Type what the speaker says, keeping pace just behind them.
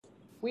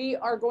We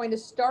are going to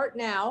start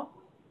now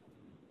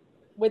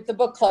with the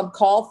book club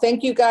call.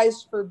 Thank you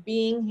guys for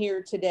being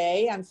here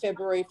today on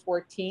February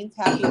 14th.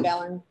 Happy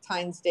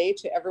Valentine's Day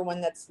to everyone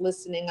that's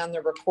listening on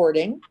the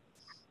recording.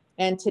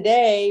 And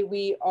today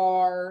we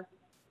are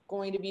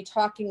going to be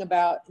talking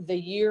about The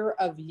Year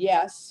of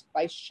Yes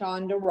by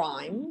Shonda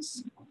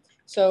Rhimes.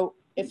 So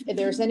if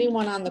there's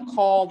anyone on the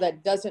call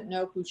that doesn't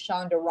know who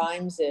Shonda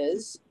Rhimes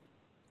is,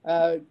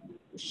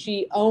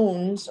 she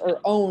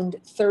owned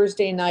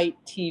Thursday Night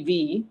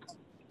TV,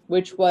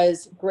 which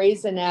was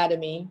Grey's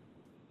Anatomy,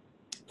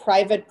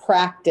 Private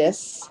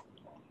Practice,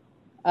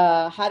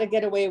 How to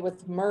Get Away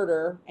with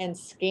Murder, and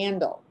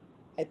Scandal.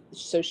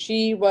 So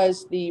she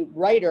was the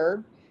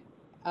writer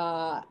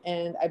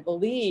and I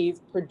believe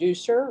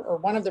producer, or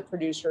one of the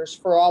producers,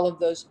 for all of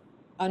those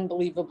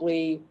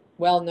unbelievably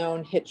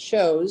well-known hit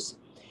shows.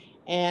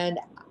 And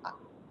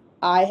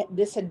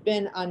this had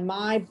been on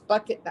my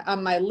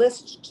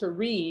list to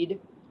read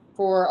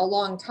for a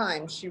long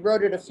time. She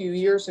wrote it a few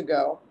years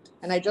ago,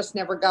 and I just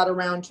never got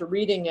around to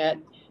reading it.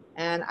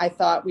 And I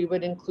thought we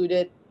would include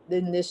it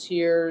in this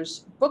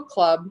year's book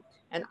club.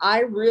 And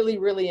I really,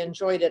 really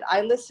enjoyed it. I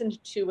listened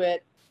to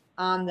it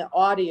on the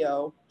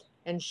audio,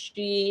 and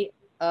she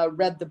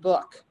read the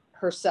book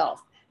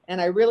herself. And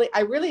I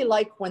really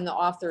like when the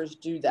authors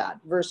do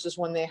that versus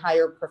when they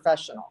hire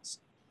professionals.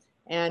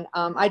 And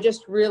I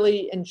just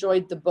really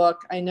enjoyed the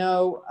book. I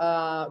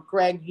know,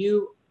 Greg,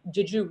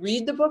 did you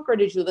read the book or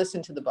did you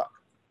listen to the book?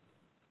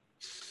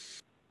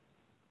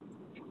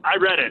 I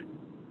read it.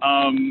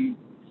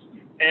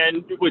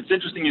 And what's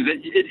interesting is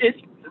that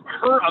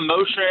her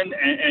emotion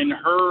and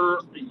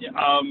her,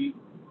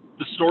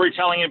 the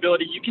storytelling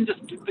ability, you can just,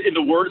 in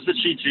the words that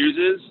she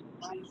chooses,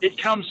 it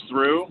comes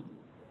through.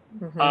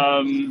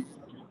 Mm-hmm.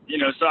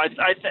 So I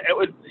think it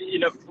would,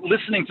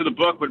 listening to the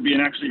book would be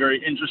an actually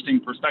very interesting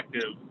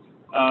perspective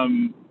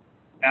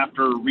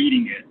after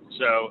reading it.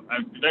 So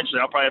eventually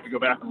I'll probably have to go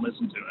back and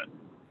listen to it.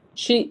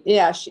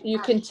 You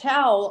can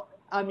tell,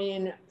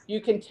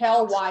 you can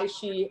tell why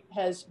she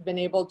has been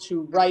able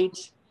to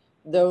write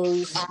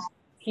those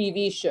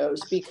TV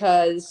shows,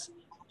 because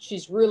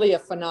she's really a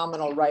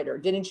phenomenal writer.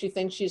 Didn't you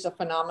think she's a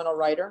phenomenal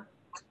writer?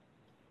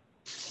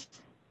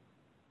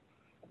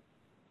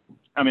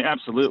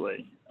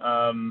 Absolutely.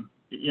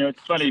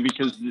 It's funny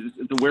because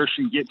where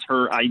she gets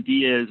her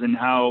ideas and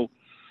how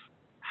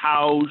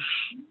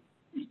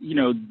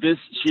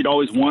she'd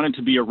always wanted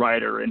to be a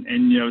writer,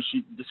 and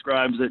she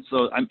describes it.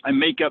 So I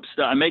make up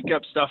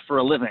stuff for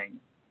a living,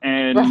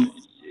 and right.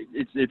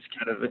 It's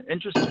kind of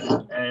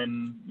interesting,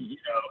 and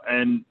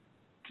and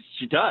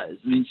she does.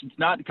 She's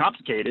not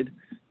complicated.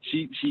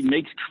 She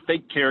makes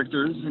fake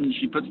characters and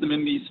she puts them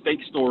in these fake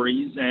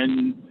stories,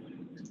 and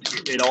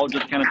it all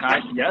just kind of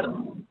ties together.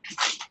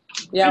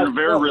 Yeah, and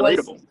they're very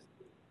relatable.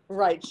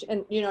 Right,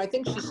 and I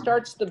think she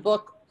starts the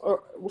book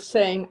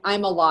saying,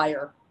 "I'm a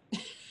liar."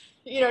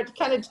 It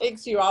kind of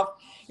takes you off.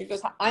 It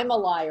goes, "I'm a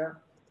liar.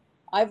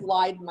 I've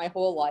lied my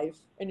whole life,"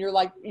 and you're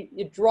like,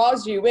 it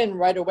draws you in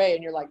right away,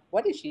 and you're like,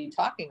 "What is she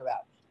talking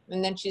about?"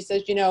 And then she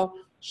says,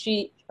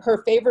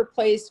 her favorite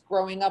place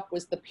growing up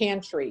was the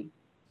pantry,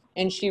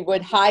 and she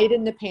would hide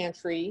in the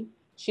pantry.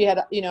 She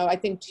had, I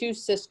think 2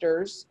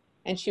 sisters,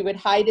 and she would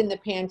hide in the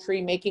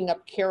pantry making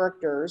up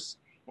characters,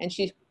 and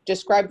she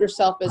described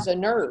herself as a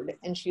nerd,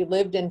 and she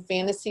lived in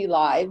fantasy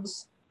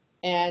lives.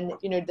 And,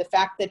 the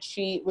fact that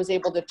she was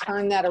able to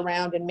turn that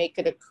around and make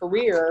it a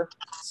career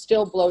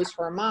still blows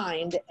her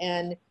mind.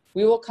 And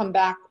we will come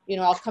back,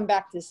 I'll come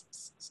back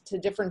to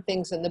different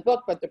things in the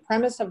book, but the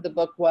premise of the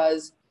book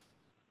was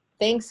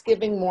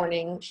Thanksgiving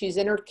morning. She's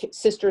in her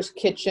sister's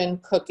kitchen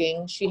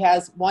cooking. She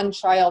has 1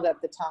 child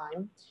at the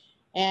time.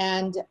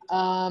 And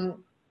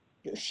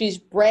she's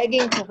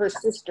bragging to her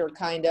sister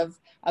kind of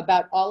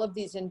about all of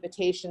these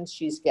invitations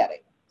she's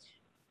getting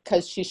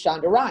because she's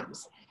Shonda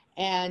Rhimes.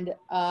 And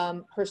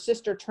her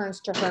sister turns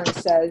to her and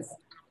says,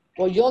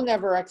 "Well, you'll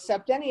never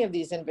accept any of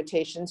these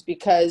invitations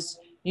because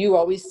you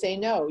always say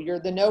no. You're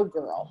the no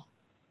girl."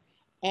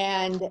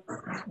 And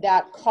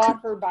that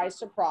caught her by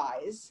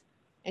surprise.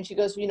 And she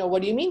goes,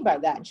 "What do you mean by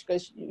that?" And she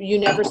goes, "You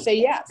never say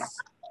yes."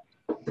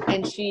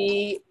 And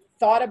she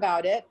thought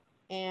about it.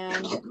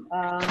 And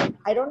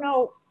I don't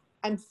know.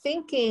 I'm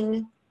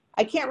thinking,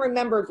 I can't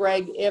remember,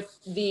 Greg, if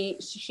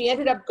she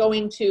ended up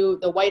going to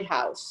the White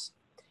House,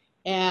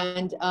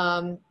 and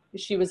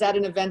she was at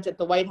an event at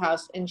the White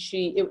House, and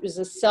it was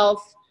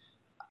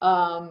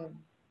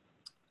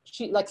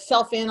she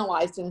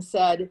self-analyzed and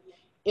said,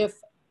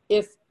 if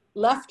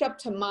left up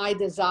to my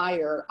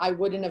desire, I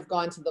wouldn't have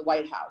gone to the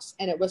White House.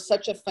 And it was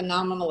such a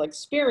phenomenal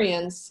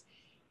experience.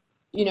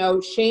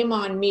 Shame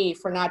on me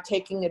for not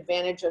taking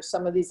advantage of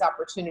some of these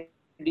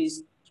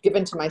opportunities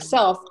given to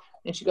myself.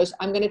 And she goes,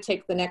 "I'm going to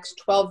take the next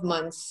 12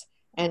 months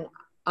and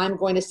I'm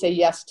going to say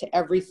yes to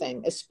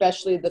everything,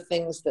 especially the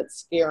things that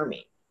scare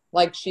me."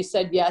 Like she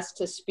said yes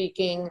to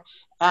speaking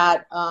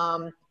at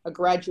a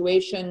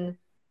graduation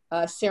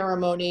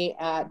ceremony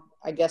at,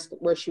 I guess,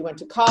 where she went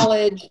to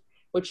college,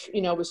 which,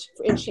 was,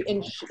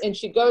 and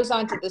she goes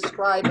on to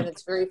describe, and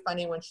it's very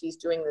funny when she's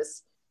doing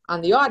this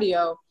on the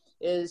audio,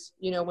 is,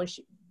 you know, when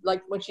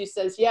she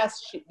says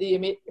yes,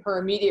 her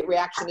immediate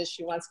reaction is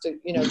she wants to,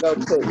 you know, go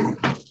poop.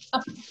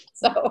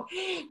 So,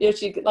 you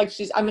know,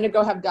 I'm going to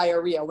go have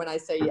diarrhea when I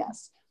say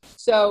yes.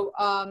 So,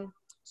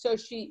 so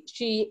she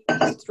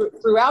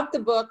throughout the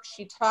book,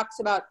 she talks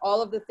about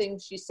all of the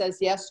things she says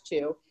yes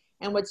to.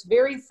 And what's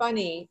very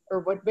funny,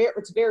 or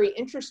what's very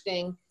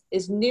interesting,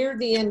 is near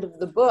the end of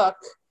the book,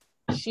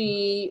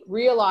 she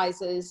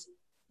realizes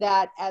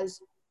that as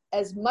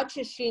much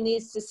as she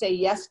needs to say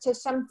yes to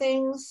some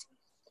things,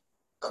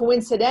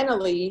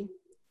 coincidentally,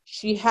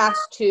 she has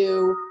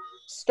to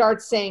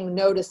start saying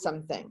no to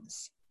some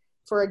things.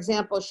 For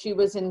example, she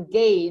was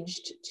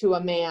engaged to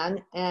a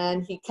man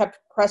and he kept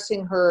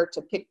pressing her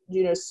to pick,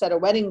 you know, set a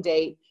wedding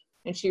date.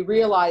 And she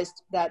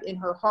realized that in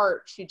her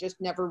heart, she just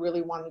never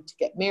really wanted to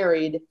get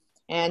married.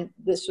 And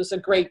this was a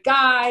great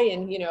guy.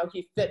 And, you know,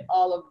 he fit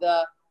all of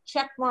the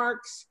check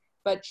marks,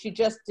 but she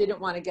just didn't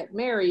want to get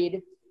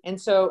married. And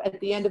so at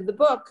the end of the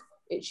book,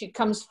 she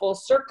comes full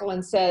circle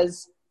and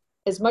says,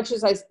 as much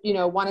as I, you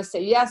know, want to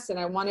say yes, and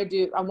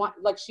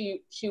like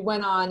she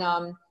went on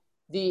on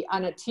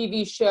a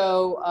TV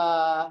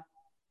show,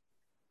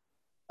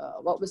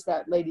 what was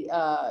that lady?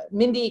 The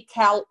Mindy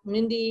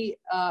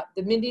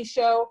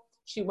Show.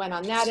 She went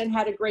on that and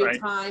had a great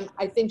time.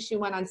 I think she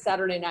went on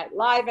Saturday Night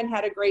Live and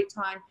had a great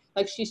time.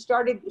 Like she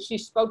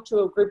spoke to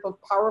a group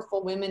of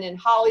powerful women in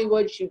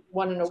Hollywood. She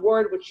won an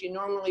award, which she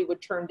normally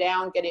would turn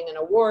down getting an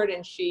award,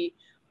 and she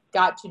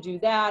got to do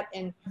that.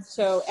 And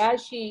so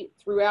as she,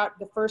 throughout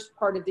the first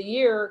part of the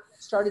year,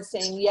 started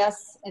saying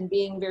yes and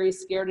being very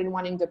scared and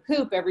wanting to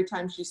poop every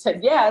time she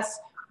said yes,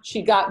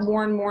 she got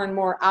more and more and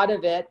more out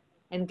of it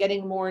and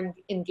getting more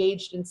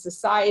engaged in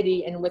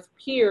society and with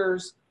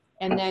peers.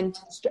 And then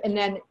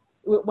it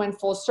went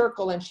full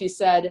circle and she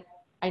said,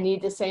 I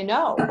need to say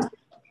no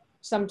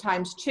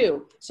sometimes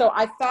too. So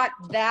I thought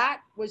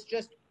that was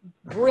just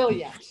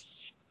brilliant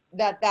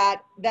that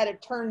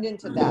it turned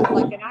into that.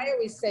 Like, and I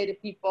always say to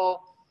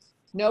people,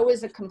 no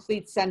is a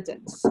complete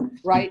sentence,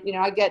 right? You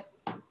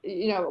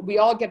know, we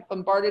all get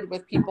bombarded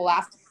with people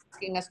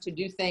asking us to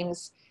do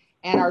things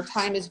and our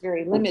time is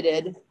very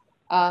limited.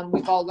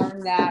 We've all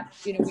learned that,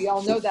 you know, we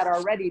all know that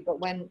already, but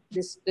when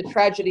the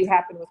tragedy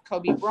happened with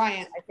Kobe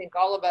Bryant, I think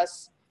all of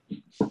us,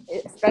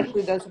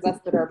 especially those of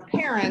us that are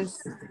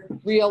parents,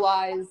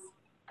 realize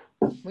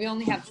we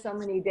only have so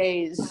many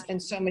days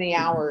and so many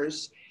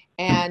hours,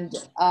 and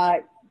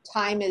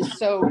time is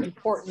so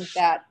important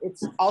that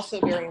it's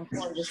also very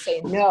important to say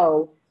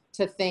no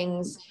to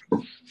things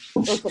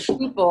or to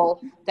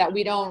people that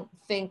we don't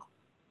think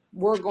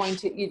we're going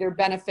to either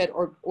benefit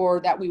or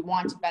that we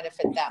want to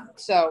benefit them.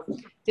 So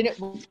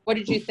what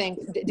did you think?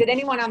 Did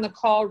anyone on the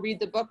call read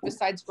the book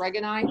besides Greg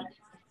and I?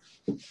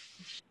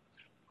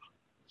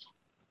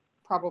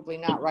 Probably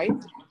not, right?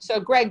 So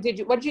Greg,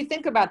 what did you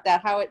think about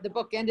that? How the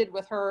book ended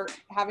with her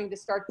having to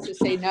start to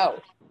say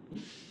no?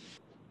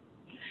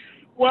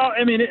 Well,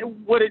 I mean,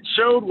 what it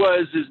showed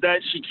is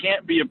that she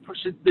can't be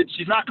that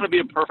she's not going to be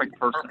a perfect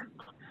person.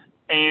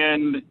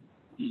 And,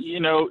 you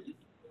know,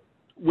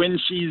 when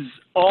she's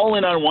all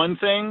in on one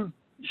thing,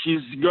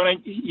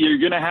 you're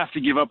going to have to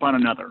give up on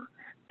another.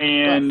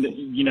 And,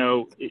 you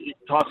know, it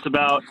talks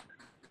about,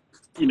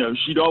 you know,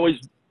 she'd always,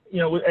 you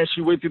know, as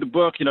she went through the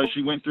book, you know,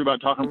 she went through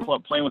about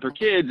playing with her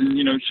kids, and,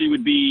 you know, she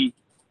would be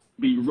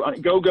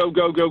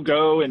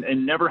go,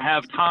 and never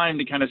have time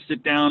to kind of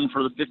sit down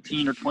for the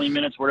 15 or 20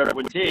 minutes, whatever it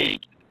would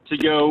take, to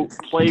go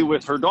play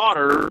with her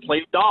daughter,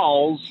 play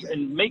dolls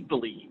and make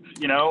believe,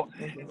 you know,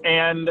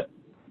 and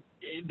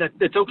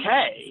that's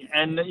okay.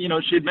 And, you know,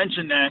 she had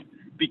mentioned that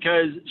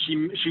because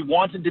she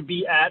wanted to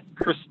be at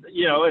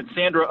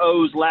Sandra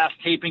Oh's last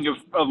taping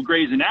of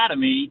Grey's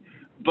Anatomy,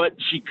 but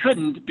she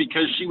couldn't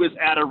because she was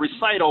at a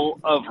recital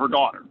of her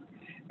daughter.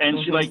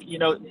 And she, like, you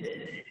know,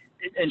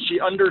 and she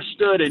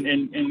understood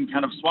and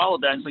kind of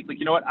swallowed that. And it's like,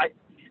 you know what,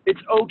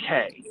 it's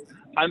okay.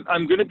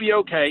 I'm going to be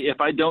okay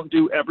if I don't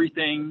do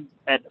everything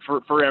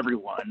for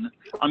everyone.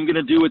 I'm going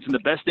to do what's in the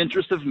best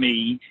interest of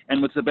me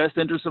and what's the best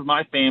interest of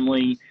my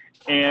family.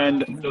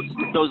 And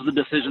those are the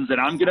decisions that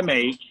I'm going to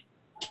make,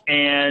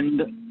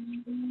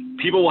 and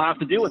people will have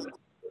to deal with it.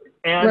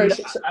 And right.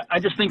 I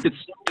just think it's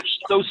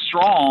so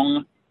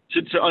strong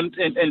to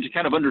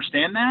kind of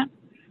understand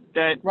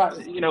that,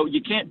 right. You know,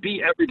 you can't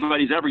be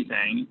everybody's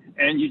everything,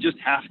 and you just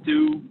have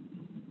to,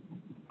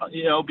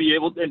 you know, be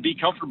able and be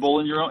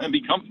comfortable in your own and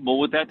be comfortable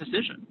with that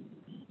decision.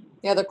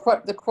 Yeah, the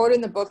quote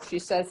in the book she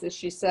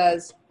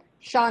says,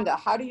 Shonda,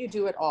 how do you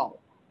do it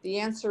all? The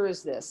answer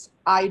is this: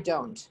 I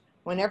don't.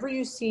 Whenever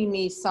you see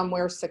me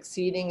somewhere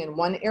succeeding in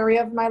one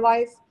area of my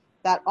life,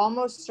 that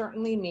almost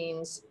certainly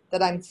means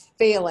that I'm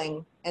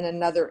failing in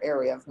another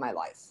area of my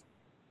life.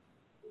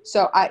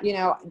 So I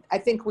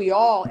think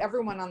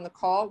everyone on the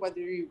call, whether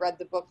you read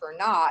the book or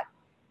not,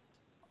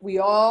 we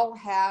all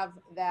have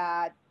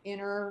that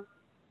inner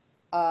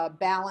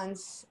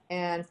balance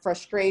and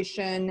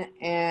frustration,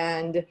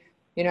 and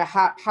you know,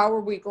 how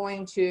are we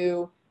going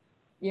to,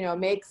 you know,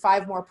 make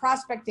 5 more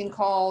prospecting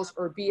calls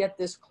or be at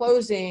this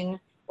closing,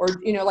 or,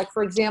 you know, like,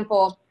 for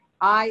example,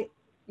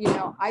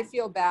 I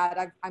feel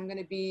bad. I'm going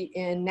to be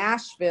in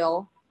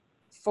Nashville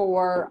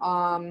for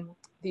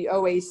the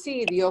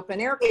OAC, the Open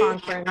Air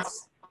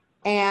Conference.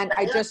 And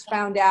I just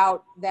found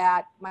out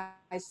that my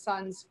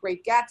son's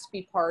Great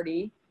Gatsby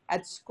party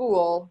at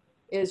school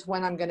is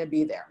when I'm going to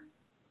be there.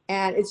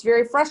 And it's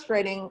very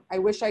frustrating. I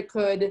wish I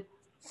could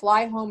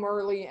fly home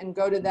early and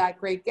go to that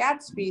Great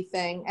Gatsby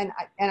thing. And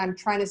I'm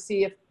trying to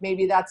see if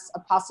maybe that's a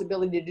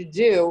possibility to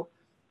do,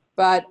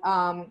 but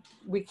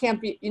we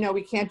can't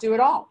we can't do it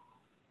all.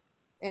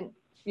 And,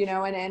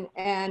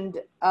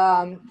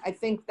 I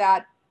think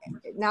that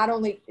not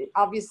only,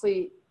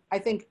 obviously, I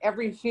think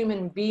every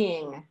human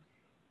being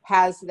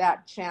has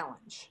that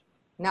challenge,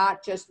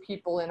 not just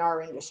people in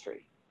our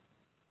industry.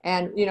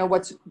 And,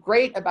 what's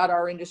great about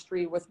our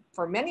industry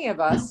for many of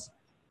us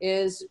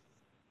is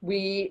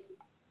we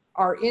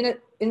are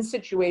in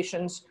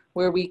situations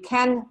where we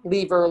can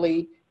leave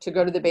early to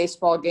go to the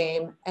baseball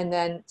game and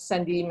then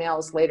send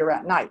emails later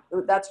at night.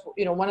 That's,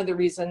 one of the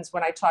reasons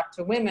when I talk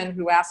to women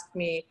who ask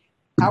me,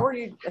 how are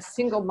you a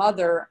single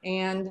mother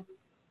and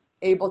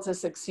able to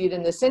succeed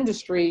in this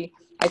industry?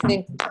 I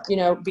think,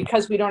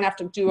 because we don't have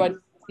to do an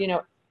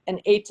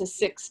 8 to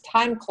 6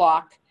 time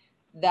clock,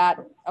 that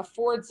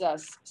affords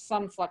us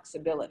some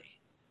flexibility.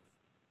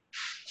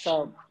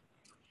 So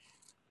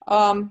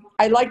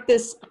I like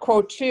this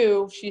quote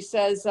too. She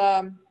says,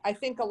 I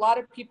think a lot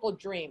of people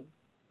dream,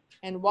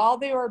 and while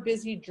they are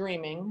busy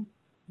dreaming,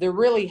 the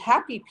really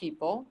happy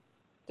people,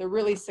 the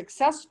really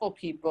successful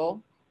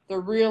people, the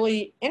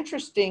really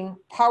interesting,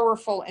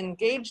 powerful,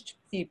 engaged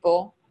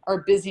people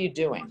are busy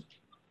doing.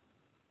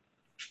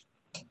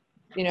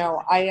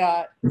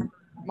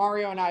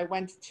 Mario and I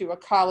went to a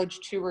college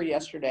tour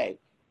yesterday,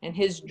 and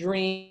his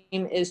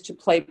dream is to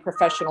play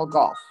professional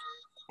golf.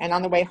 And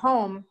on the way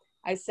home,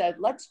 I said,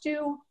 let's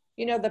do,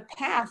 the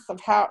path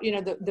of how,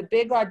 the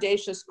big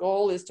audacious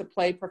goal is to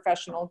play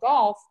professional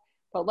golf,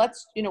 but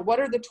let's, what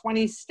are the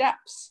 20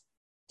 steps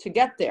to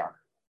get there?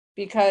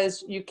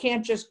 Because you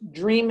can't just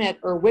dream it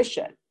or wish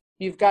it.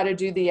 You've got to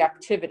do the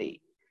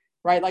activity,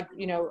 right? Like,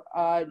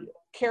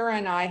 Kara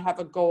and I have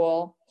a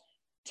goal,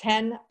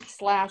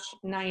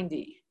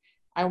 10/90.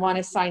 I want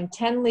to sign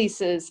 10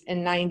 leases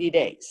in 90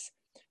 days.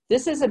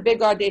 This is a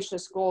big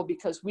audacious goal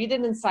because we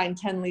didn't sign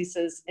 10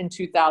 leases in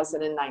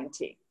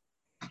 2019.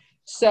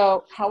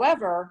 So,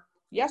 however,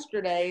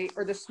 yesterday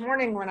or this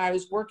morning when I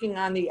was working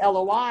on the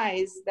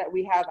LOIs that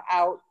we have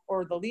out,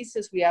 or the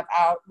leases we have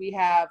out, we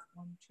have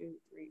 1, 2,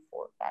 3,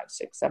 4, 5,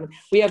 6, 7.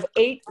 We have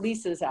 8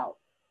 leases out.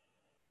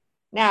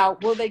 Now,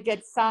 will they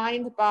get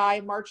signed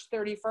by March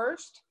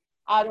 31st?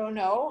 I don't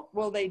know.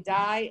 Will they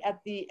die at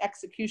the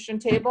execution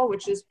table,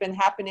 which has been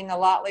happening a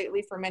lot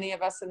lately for many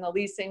of us in the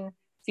leasing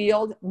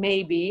field?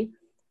 Maybe.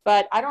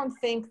 But I don't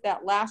think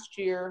that last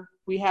year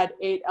we had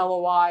 8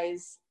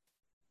 LOIs,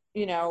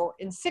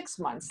 in 6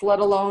 months, let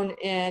alone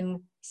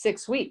in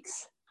 6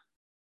 weeks.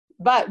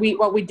 But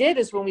what we did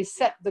is when we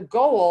set the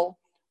goal,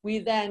 we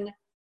then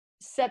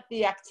set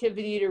the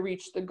activity to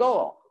reach the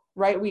goal,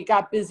 right? We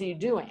got busy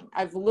doing.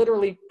 I've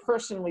literally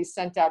personally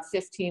sent out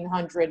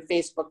 1,500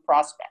 Facebook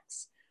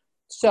prospects.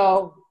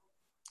 So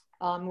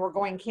we're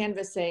going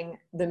canvassing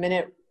the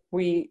minute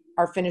we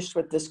are finished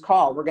with this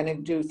call. We're going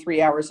to do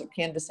 3 hours of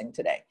canvassing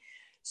today.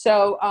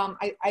 So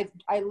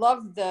I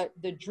love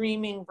the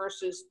dreaming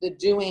versus the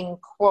doing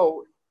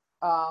quote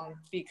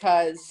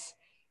because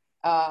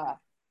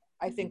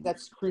I think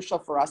that's crucial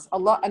for us.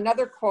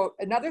 Another quote,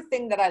 another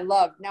thing that I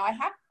love. Now I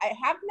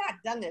have not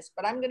done this,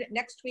 but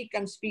next week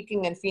I'm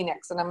speaking in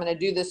Phoenix, and I'm going to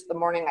do this the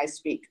morning I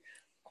speak.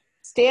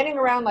 Standing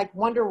around like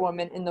Wonder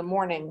Woman in the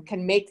morning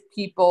can make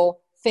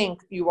people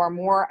think you are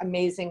more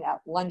amazing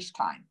at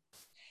lunchtime.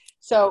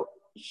 So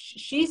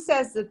she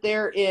says that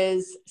there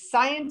is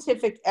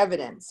scientific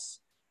evidence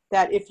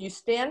that if you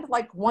stand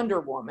like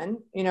Wonder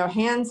Woman,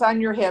 hands on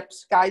your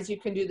hips, guys, you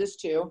can do this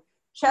too,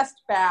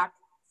 chest back,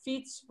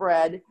 feet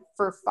spread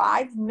for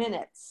 5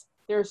 minutes,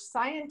 there's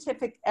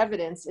scientific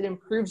evidence it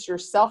improves your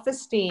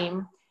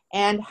self-esteem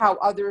and how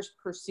others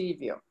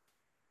perceive you.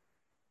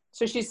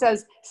 So she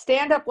says,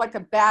 stand up like a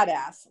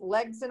badass,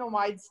 legs in a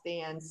wide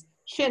stance,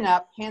 chin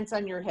up, hands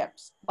on your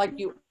hips, like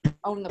you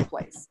own the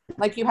place,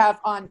 like you have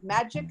on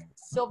magic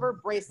silver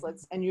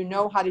bracelets and you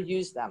know how to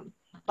use them,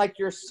 like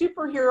your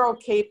superhero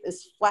cape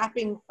is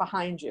flapping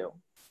behind you.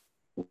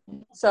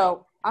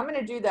 So I'm going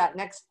to do that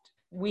next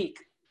week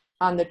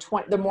on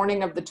the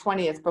morning of the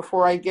 20th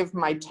before I give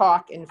my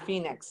talk in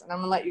Phoenix. And I'm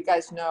going to let you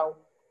guys know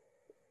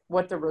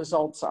what the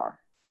results are.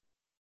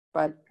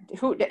 But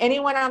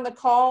anyone on the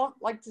call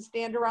like to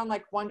stand around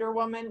like Wonder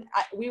Woman?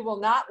 We will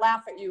not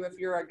laugh at you if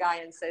you're a guy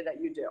and say that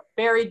you do.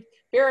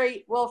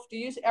 Barry Wolf, do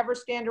you ever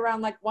stand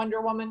around like Wonder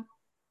Woman?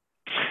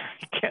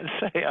 I can't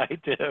say I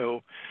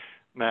do.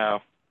 No.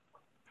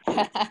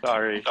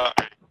 Sorry.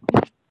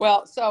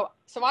 Well, so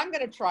I'm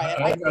going to try it.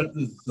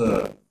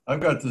 I've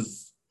got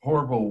this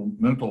horrible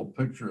mental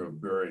picture of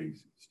Barry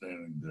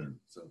standing there.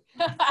 So.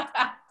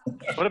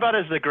 What about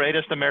as the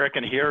greatest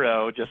American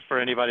hero, just for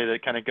anybody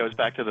that kind of goes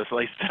back to the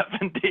late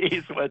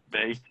 70s with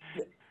me?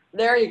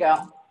 There you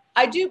go.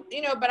 I do,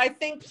 but I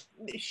think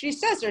she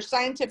says there's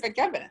scientific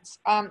evidence.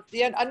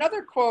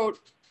 Another quote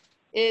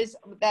is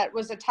that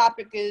was a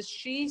topic is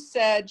she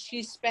said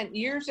she spent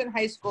years in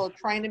high school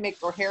trying to make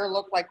her hair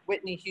look like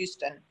Whitney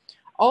Houston,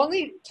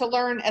 only to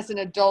learn as an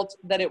adult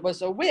that it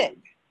was a wig.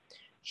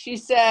 She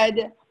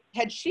said,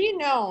 had she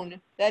known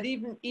that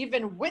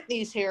even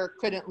Whitney's hair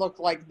couldn't look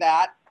like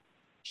that,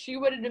 she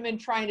would have been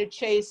trying to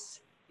chase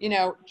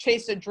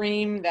a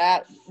dream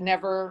that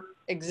never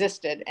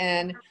existed,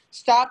 and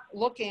stop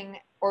looking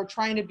or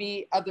trying to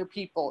be other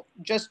people.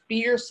 Just be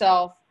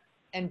yourself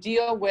and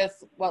deal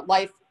with what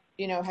life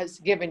has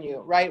given you,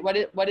 right? What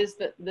is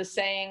the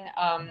saying?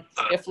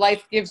 If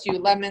life gives you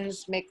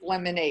lemons, make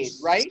lemonade,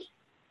 right?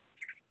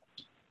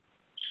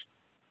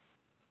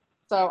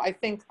 So I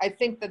think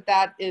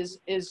that is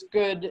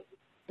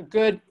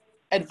good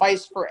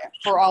advice for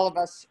all of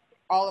us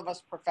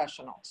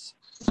professionals.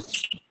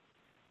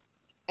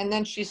 And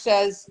then she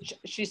says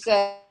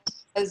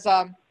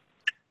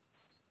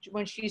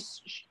when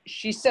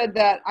she said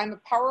that I'm a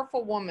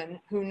powerful woman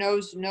who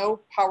knows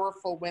no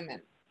powerful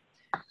women,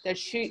 that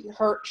she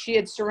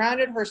had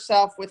surrounded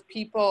herself with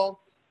people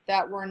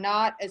that were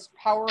not as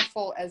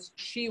powerful as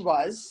she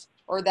was,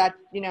 or that,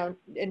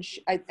 and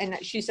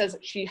she says,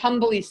 she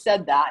humbly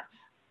said that,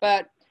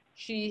 but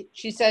she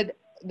said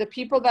the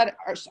people that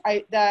are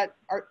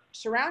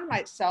surround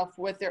myself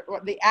with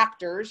the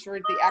actors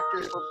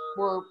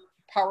were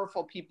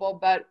powerful people,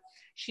 but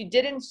she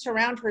didn't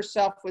surround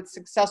herself with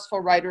successful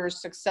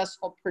writers,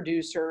 successful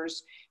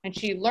producers, and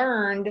she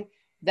learned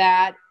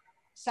that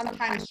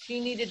sometimes she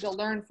needed to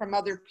learn from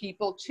other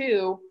people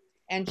too,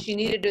 and she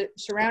needed to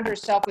surround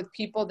herself with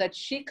people that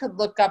she could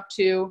look up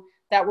to,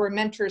 that were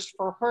mentors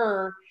for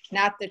her,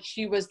 not that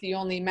she was the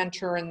only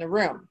mentor in the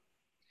room.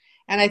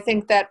 And I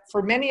think that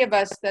for many of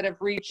us that have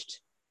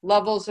reached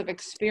levels of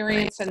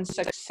experience and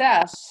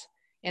success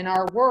in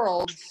our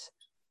worlds,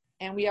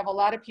 and we have a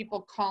lot of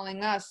people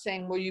calling us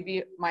saying, will you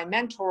be my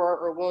mentor,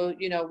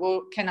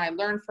 or can I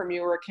learn from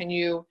you, or can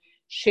you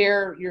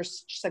share your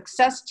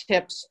success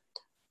tips?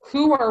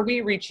 Who are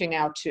we reaching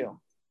out to?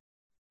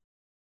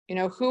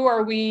 Who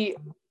are we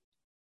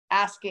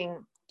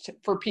asking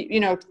for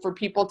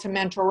people to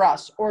mentor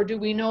us, or do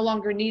we no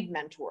longer need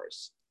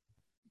mentors?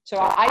 So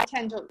I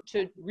tend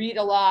to read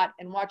a lot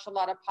and watch a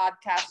lot of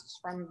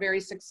podcasts from very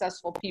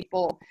successful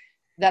people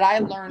that I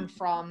learn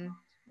from,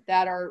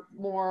 that are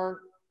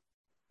more,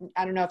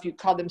 I don't know if you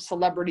call them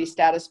celebrity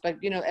status, but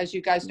as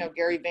you guys know,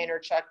 Gary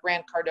Vaynerchuk,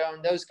 Grant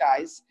Cardone, those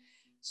guys.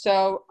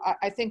 So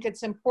I think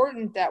it's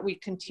important that we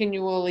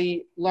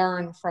continually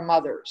learn from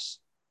others.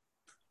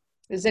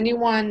 Is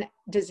anyone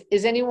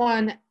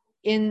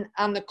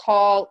on the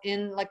call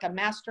in like a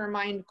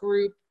mastermind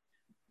group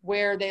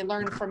where they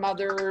learn from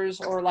others,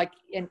 or like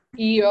an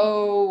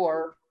EO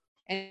or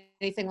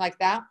anything like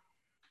that?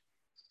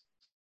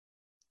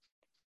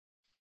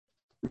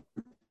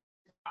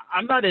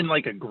 I'm not in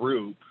like a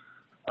group,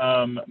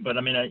 but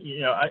I mean,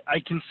 I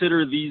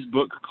consider these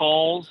book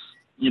calls,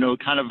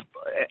 kind of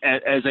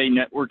as a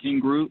networking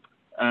group.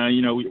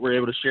 We're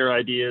able to share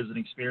ideas and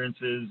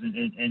experiences,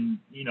 and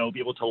be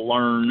able to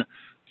learn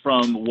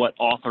from what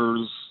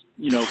authors,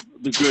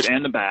 the good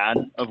and the bad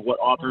of what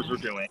authors are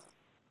doing.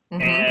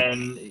 Mm-hmm.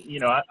 And,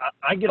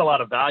 I get a lot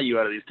of value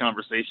out of these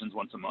conversations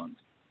once a month.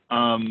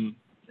 I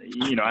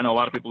know a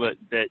lot of people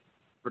that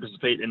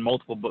participate in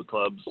multiple book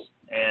clubs,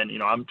 and,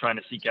 I'm trying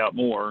to seek out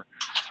more,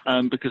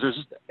 because there's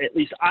just, at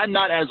least I'm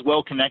not as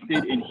well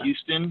connected in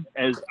Houston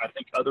as I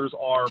think others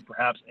are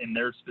perhaps in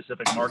their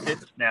specific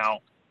markets.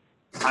 Now,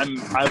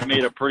 I've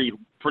made a pretty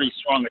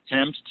strong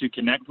attempt to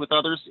connect with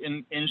others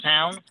in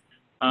town,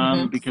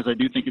 because I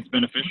do think it's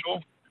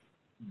beneficial.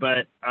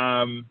 But,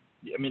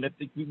 I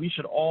think we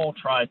should all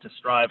try to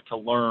strive to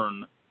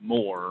learn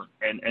more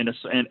and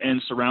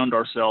surround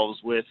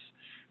ourselves with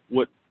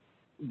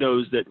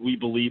those that we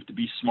believe to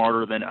be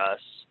smarter than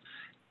us.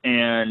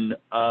 And,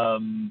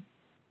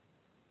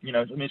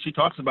 she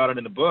talks about it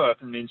in the book.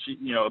 She,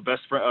 a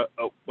best friend,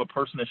 a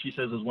person that she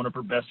says is one of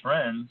her best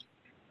friends.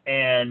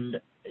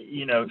 And,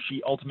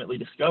 she ultimately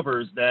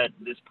discovers that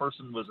this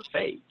person was a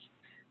fake.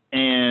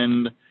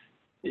 And,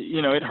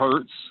 it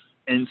hurts.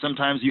 And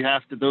sometimes you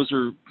have to, those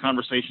are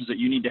conversations that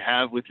you need to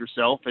have with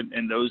yourself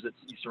and those that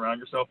you surround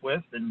yourself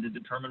with, and to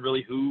determine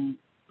really who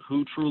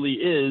truly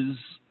is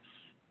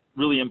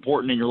really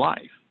important in your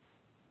life.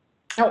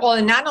 Well,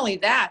 and not only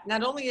that,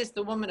 not only is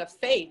the woman a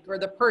fake, or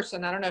the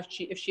person, I don't know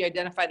if she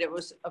identified it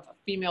was a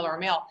female or a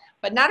male,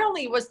 but not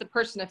only was the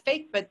person a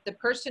fake, but the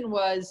person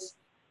was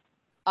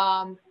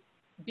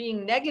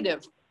being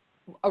negative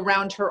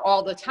around her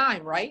all the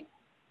time, right?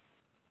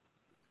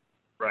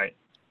 Right.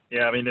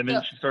 Yeah, and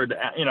then she started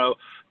to,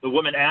 the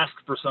woman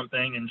asked for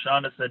something, and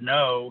Shonda said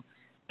no,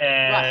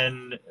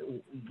 and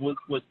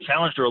was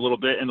challenged her a little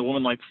bit, and the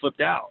woman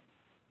flipped out.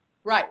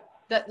 Right.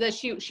 That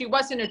she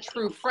wasn't a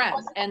true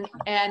friend, and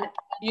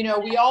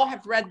we all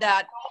have read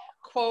that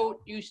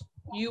quote.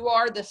 You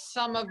are the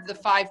sum of the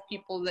 5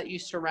 people that you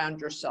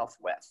surround yourself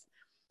with,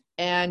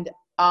 and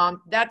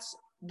that's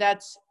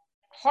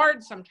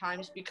hard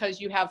sometimes, because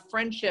you have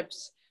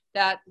friendships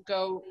that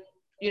go,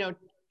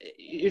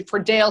 for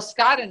Dale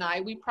Scott and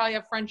I, we probably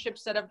have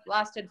friendships that have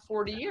lasted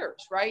 40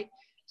 years, right?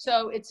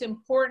 So it's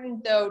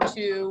important though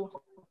to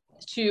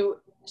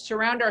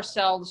surround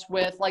ourselves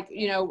with, like,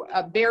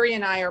 Barry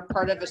and I are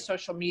part of a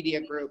social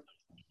media group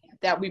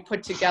that we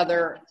put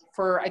together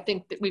for, I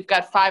think that we've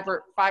got five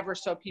or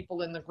so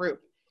people in the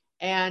group.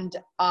 And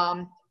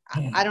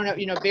I don't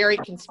know, Barry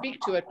can speak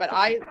to it, but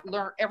I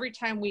learn every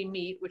time we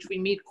meet, which we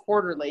meet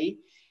quarterly,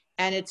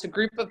 and it's a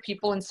group of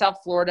people in South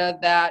Florida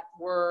that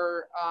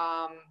we're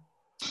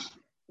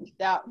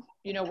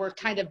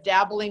kind of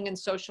dabbling in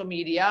social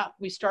media.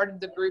 We started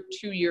the group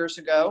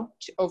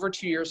over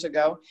 2 years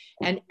ago.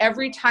 And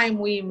every time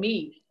we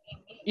meet,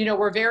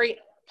 we're very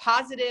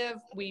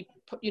positive. We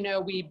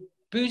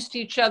boost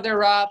each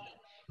other up.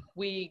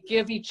 We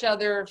give each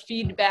other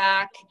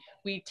feedback.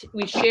 We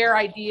share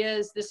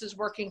ideas. This is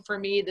working for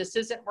me. This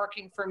isn't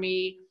working for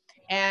me.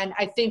 And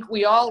I think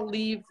we all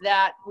leave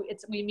that.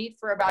 We meet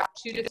for about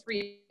 2 to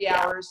 3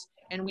 hours,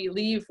 and we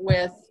leave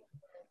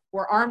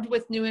we're armed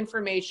with new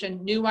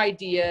information, new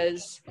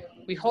ideas.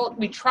 We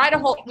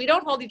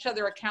don't hold each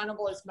other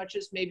accountable as much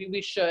as maybe we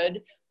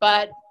should,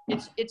 but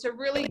it's a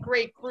really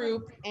great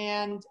group.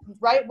 And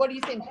right, what do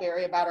you think,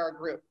 Barry, about our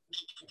group?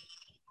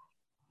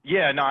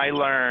 Yeah, no, I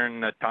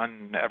learn a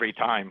ton every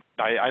time.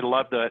 I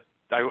love that.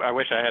 I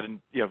wish I had,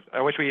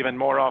 I wish we even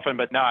more often,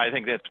 but no, I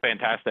think it's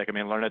fantastic. I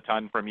mean, learn a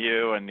ton from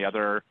you and the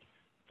other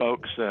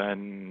folks.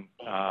 And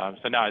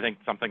so no, I think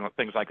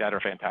things like that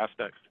are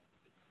fantastic.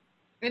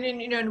 And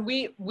then,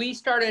 we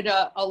started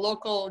a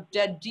local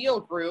dead deal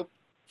group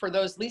for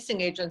those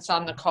leasing agents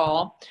on the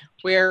call,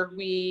 where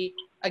we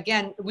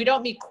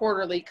don't meet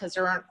quarterly because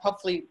there aren't,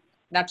 hopefully,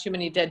 not too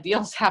many dead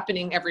deals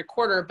happening every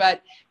quarter,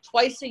 but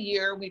twice a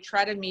year we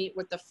try to meet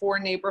with the 4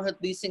 neighborhood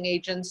leasing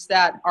agents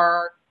that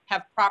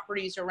have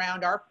properties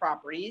around our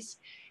properties.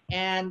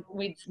 And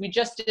we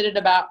did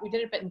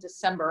it in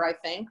December, I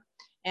think.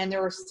 And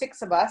there were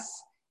 6 of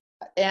us,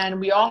 and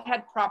we all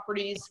had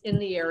properties in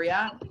the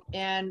area,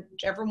 and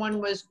everyone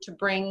was to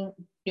bring,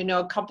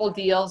 a couple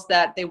deals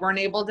that they weren't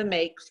able to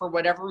make for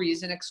whatever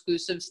reason,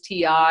 exclusives,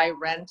 TI,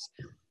 rent.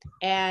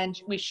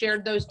 And we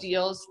shared those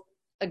deals.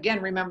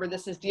 Again, remember,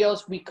 this is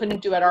deals we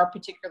couldn't do at our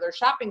particular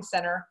shopping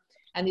center,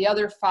 and the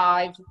other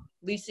 5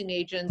 leasing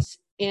agents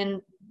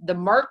in the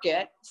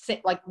market,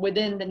 like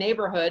within the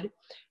neighborhood,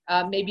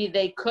 maybe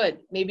they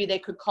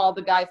could call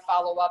the guy,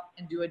 follow up,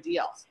 and do a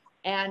deal.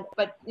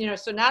 But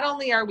so not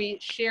only are we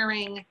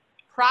sharing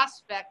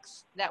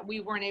prospects that we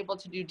weren't able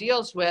to do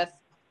deals with,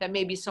 that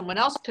maybe someone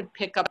else could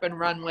pick up and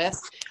run with,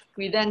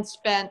 we then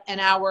spent an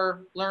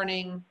hour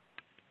learning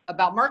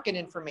about market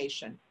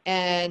information,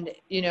 and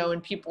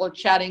and people are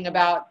chatting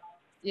about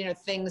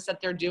things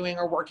that they're doing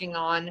or working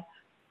on,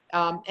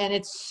 and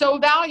it's so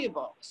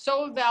valuable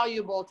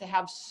to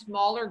have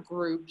smaller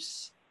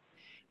groups.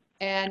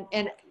 And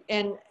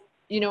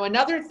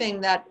another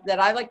thing that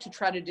I like to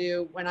try to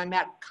do when I'm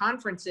at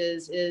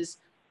conferences is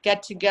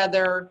get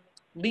together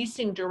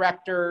leasing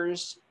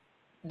directors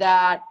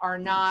that are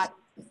not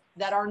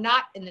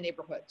in the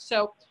neighborhood.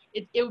 So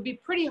it would be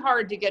pretty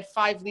hard to get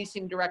 5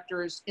 leasing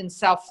directors in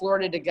South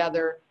Florida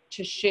together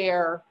to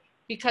share,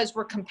 because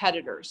we're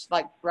competitors.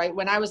 Like, right,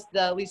 when I was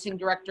the leasing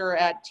director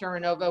at Terra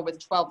Nova with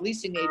 12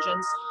 leasing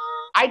agents,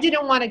 I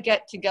didn't want to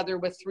get together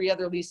with 3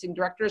 other leasing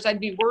directors. I'd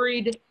be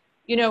worried,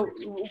 there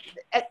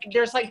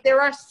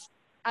are,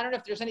 I don't know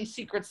if there's any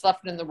secrets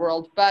left in the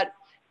world, but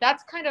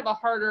that's kind of a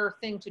harder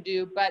thing to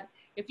do. But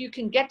if you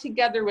can get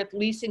together with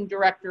leasing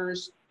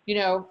directors,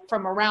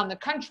 from around the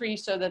country,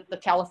 so that the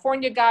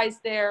California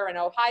guy's there, and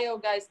Ohio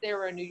guy's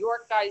there, or New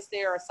York guy's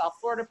there, a South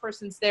Florida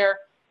person's there,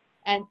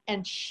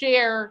 and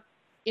share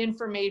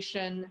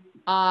information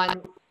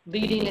on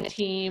leading a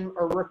team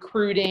or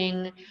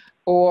recruiting,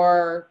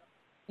 or,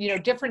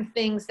 different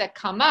things that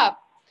come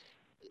up.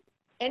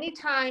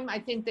 Anytime I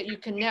think that you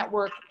can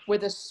network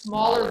with a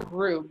smaller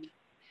group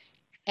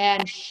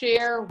and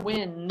share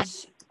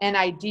wins and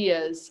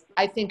ideas,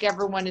 I think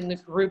everyone in the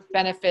group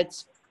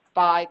benefits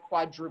by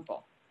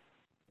quadruple.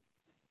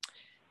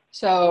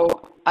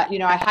 So,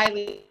 I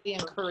highly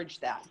encourage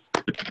that.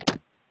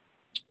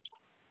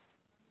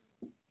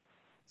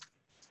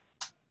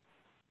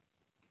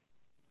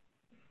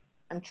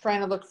 I'm trying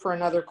to look for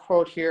another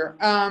quote here.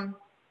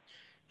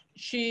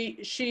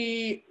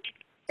 She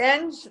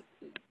ends,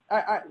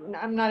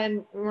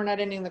 we're not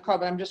ending the call,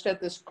 but I'm just at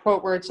this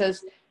quote where it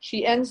says,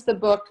 she ends the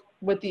book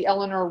with the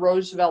Eleanor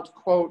Roosevelt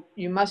quote,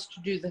 "You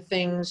must do the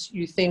things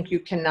you think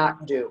you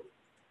cannot do,"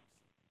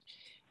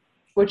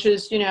 which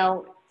is,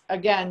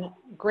 again,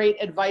 great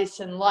advice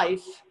in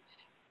life.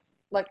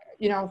 Like,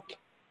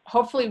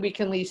 hopefully we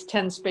can lease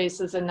 10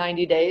 spaces in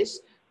 90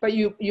 days, but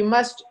you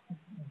must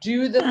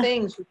do the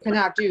things you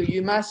cannot do.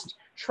 You must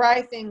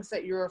try things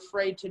that you're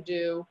afraid to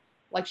do.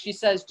 Like she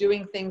says,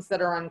 doing things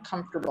that are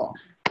uncomfortable.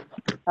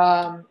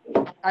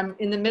 I'm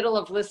in the middle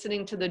of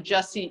listening to the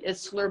Jesse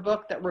Itzler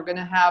book that we're going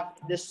to have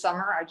this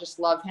summer. I just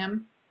love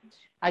him.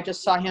 I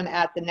just saw him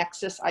at the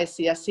Nexus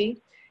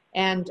ICSC.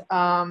 And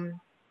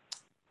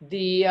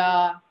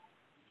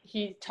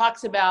he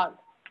talks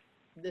about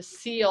the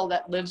seal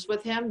that lives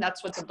with him.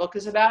 That's what the book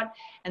is about.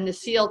 And the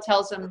seal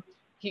tells him,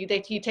 he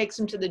takes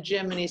him to the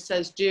gym and he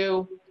says,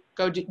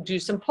 go do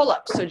some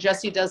pull-ups. So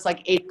Jesse does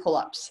like 8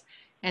 pull-ups.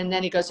 And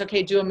then he goes,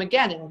 okay, do them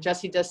again. And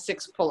Jesse does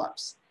 6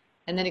 pull-ups.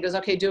 And then he goes,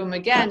 okay, do them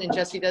again. And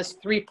Jesse does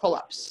 3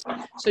 pull-ups.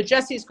 So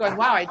Jesse's going,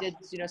 wow, I did,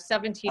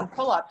 17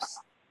 pull-ups.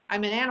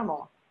 I'm an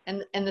animal.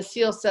 And the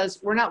seal says,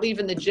 we're not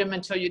leaving the gym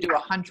until you do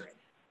 100.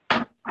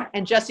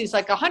 And Jesse's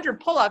like, 100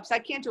 pull-ups? I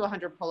can't do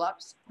 100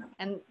 pull-ups.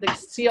 And the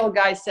seal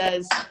guy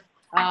says,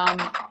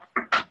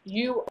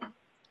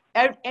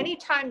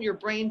 anytime your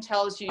brain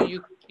tells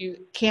you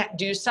can't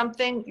do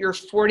something, you're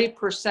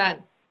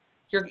 40%.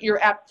 You're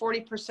at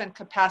 40%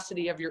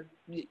 capacity of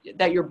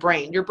your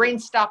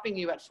brain's stopping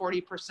you at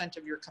 40%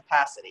 of your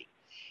capacity.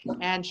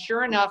 And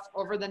sure enough,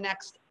 over the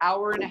next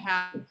hour and a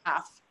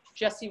half,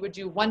 Jesse would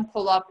do 1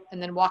 pull-up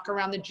and then walk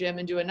around the gym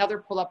and do another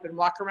pull-up and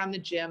walk around the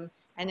gym.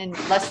 And in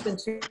less than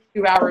 2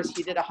 hours,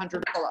 he did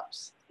 100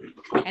 pull-ups.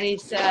 And he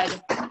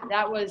said,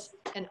 that was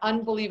an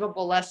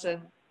unbelievable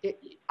lesson.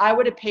 I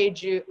would have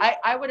paid you,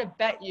 I would have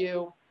bet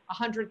you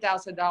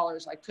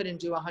 $100,000 I couldn't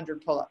do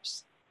 100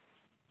 pull-ups.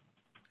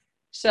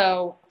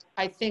 So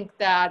I think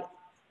that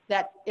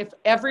if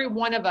every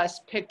one of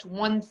us picked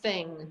one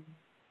thing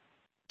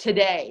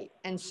today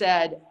and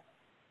said,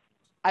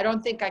 I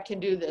don't think I can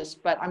do this,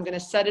 but I'm going to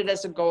set it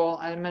as a goal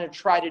and I'm going to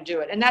try to do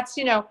it. And that's,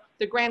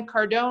 the Grant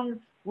Cardone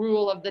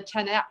rule of the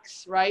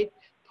 10X, right?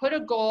 Put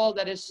a goal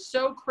that is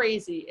so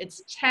crazy,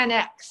 it's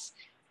 10X,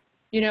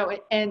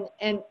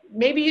 and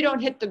maybe you don't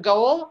hit the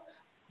goal,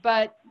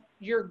 but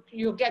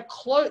you'll get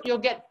close,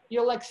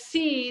 you'll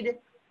exceed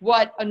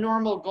what a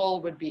normal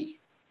goal would be.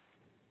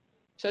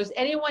 So is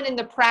anyone in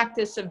the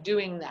practice of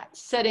doing that,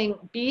 setting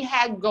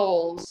BHAG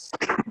goals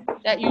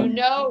that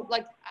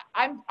like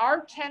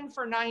our 10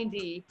 for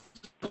 90,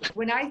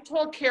 when I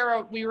told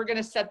Kara we were going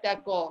to set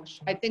that goal,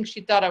 I think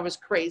she thought I was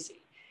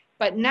crazy.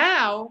 But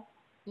now,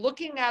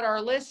 looking at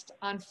our list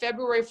on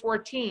February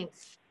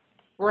 14th,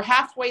 we're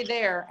halfway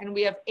there and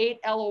we have 8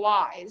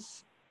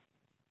 LOIs.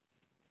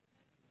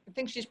 I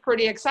think she's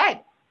pretty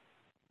excited.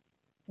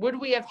 Would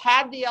we have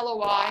had the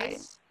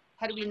LOIs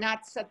had we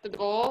not set the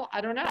goal?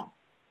 I don't know.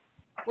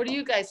 What do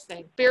you guys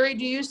think? Barry,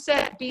 do you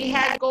set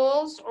BHAG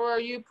goals or are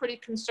you pretty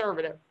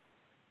conservative?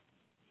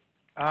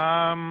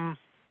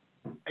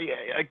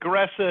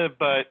 Aggressive,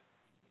 but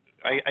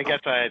I guess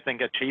I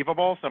think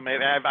achievable. So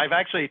maybe I've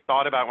actually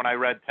thought about when I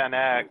read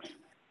 10X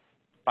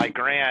by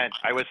Grant,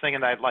 I was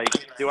thinking that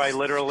do I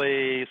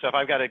literally, so if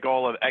I've got a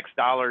goal of X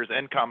dollars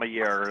income a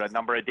year, a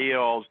number of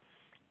deals,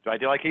 do I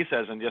do like he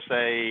says and just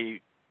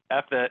say,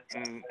 F it,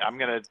 and I'm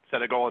going to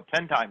set a goal of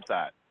 10 times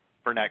that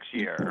for next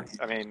year?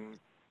 I mean,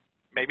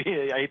 maybe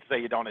I hate to say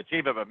you don't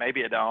achieve it, but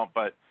maybe you don't,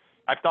 but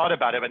I've thought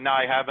about it, but no,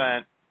 I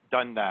haven't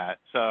done that.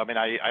 So, I mean,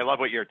 I love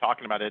what you're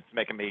talking about. It's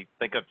making me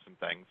think of some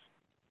things.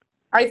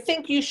 I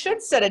think you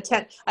should set a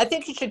 10. I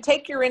think you should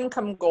take your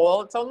income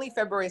goal. It's only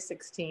February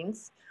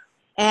 16th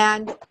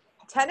and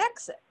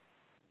 10X it.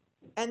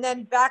 And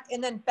then back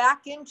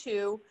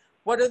into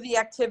what are the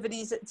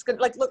activities it's good.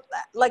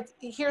 Like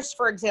here's,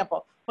 for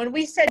example, when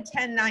we said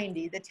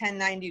 1090, the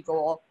 1090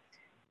 goal,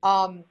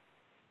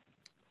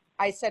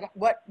 I said,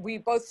 we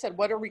both said,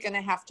 what are we going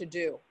to have to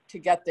do to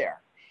get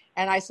there?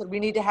 And I said, we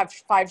need to have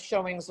 5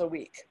 showings a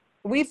week.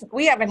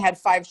 We haven't had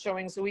 5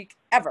 showings a week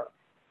ever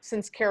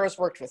since Kara's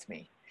worked with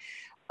me.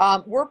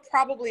 We're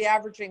probably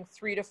averaging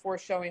 3 to 4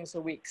 showings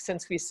a week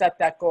since we set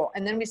that goal.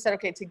 And then we said,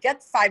 okay, to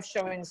get 5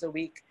 showings a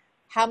week,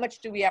 how much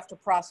do we have to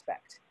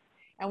prospect?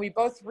 And we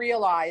both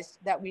realized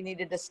that we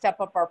needed to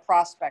step up our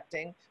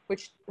prospecting,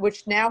 which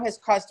now has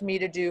caused me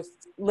to do,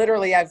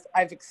 literally, I've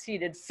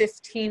exceeded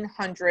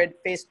 1,500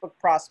 Facebook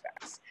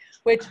prospects,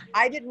 which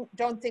I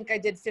don't think I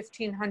did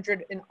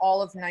 1,500 in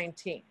all of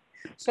 19.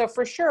 So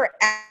for sure.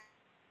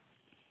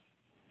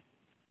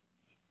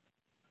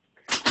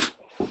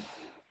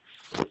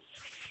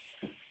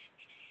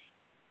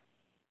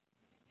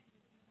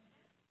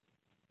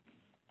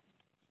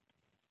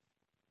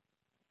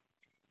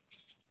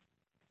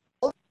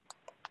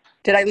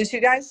 Did I lose you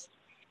guys?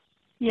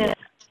 Yeah.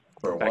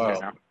 For a Back there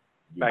while. now.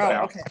 Oh, Back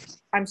now. okay.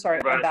 I'm sorry.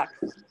 Right. I'm back.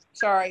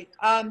 Sorry.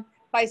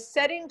 By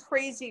setting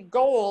crazy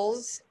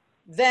goals,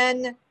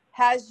 then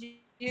has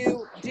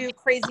you do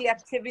crazy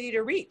activity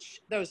to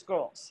reach those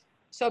goals.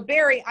 So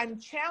Barry, I'm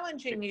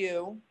challenging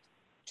you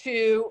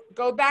to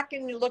go back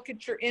and look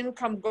at your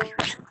income goal.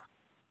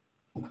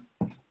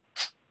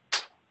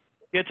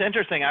 It's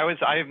interesting.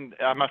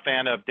 I'm a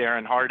fan of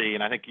Darren Hardy,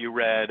 and I think you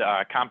read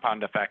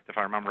Compound Effect, if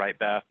I remember right,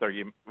 Beth, or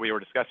we were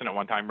discussing it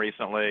one time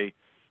recently.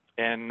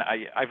 And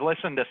I've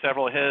listened to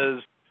several of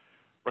his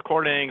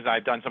recordings.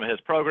 I've done some of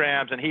his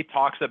programs, and he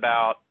talks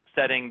about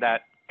setting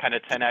that kind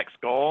of 10X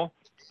goal.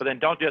 But then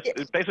don't just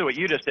basically what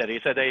you just did. He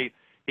said he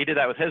did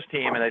that with his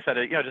team, and they said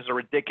just a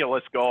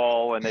ridiculous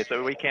goal, and they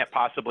said we can't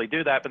possibly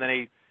do that. But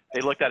then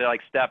they looked at it like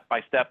step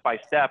by step by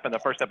step, and the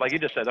first step, like you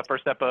just said, the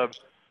first step of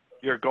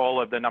your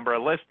goal of the number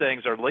of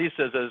listings or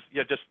leases is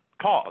just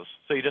calls.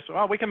 So you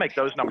we can make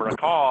those number of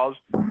calls,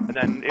 and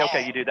then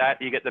okay, you do that,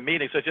 you get the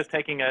meeting. So it's just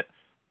taking it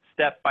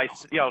step by,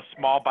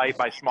 small bite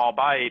by small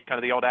bite, kind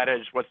of the old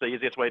adage, what's the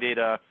easiest way to eat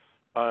an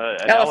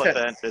Elephant.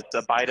 elephant? It's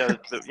a bite of,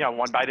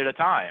 one bite at a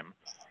time.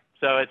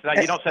 So it's not,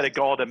 you don't set a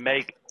goal to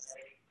make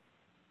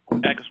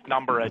X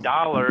number of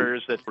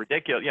dollars. That's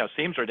ridiculous,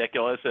 seems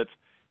ridiculous. It's,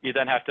 you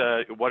then have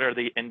to, what are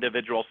the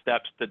individual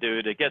steps to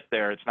do to get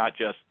there? It's not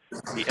just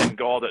the end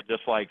goal that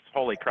just like,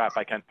 holy crap,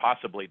 I can't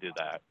possibly do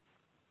that.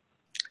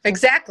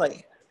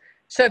 Exactly.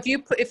 So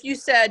if you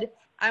said,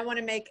 I want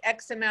to make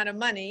X amount of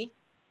money,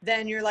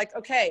 then you're like,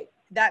 okay,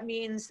 that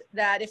means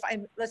that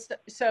let's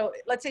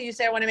say you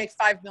say I want to make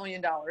 $5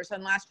 million,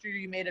 and last year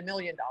you made $1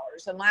 million,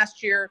 and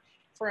last year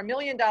for $1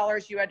 million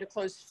you had to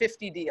close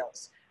 50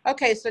 deals.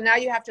 Okay, so now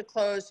you have to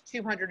close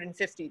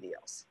 250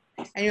 deals.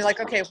 And you're like,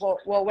 okay,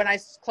 well, when I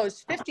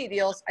closed 50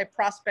 deals, I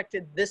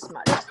prospected this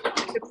much.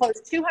 To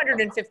close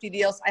 250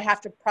 deals, I have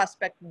to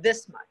prospect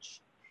this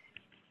much.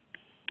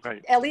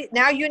 Right. At least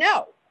now you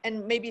know.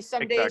 And maybe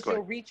some days Exactly.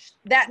 you'll reach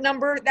that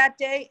number that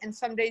day, and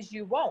some days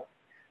you won't.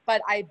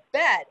 But I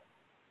bet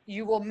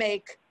you will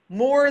make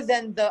more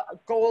than the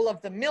goal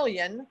of the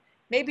million.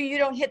 Maybe you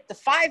don't hit the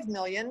 5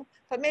 million,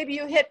 but maybe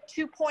you hit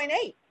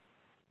 2.8.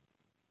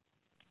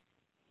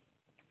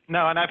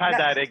 No, and I've had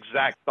that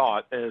exact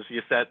thought as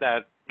you said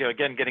that,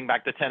 again, getting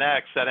back to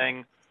 10X,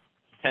 setting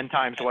 10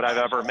 times what I've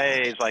ever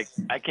made, is like,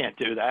 I can't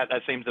do that.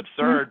 That seems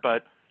absurd,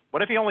 but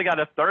what if you only got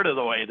a third of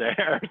the way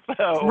there?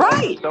 So,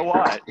 right. So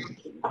what?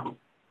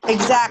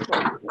 Exactly.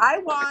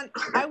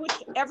 I wish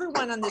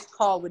everyone on this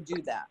call would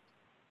do that.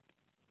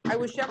 I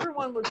wish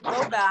everyone would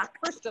go back.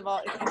 First of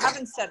all, if you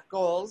haven't set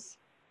goals,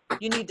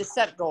 you need to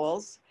set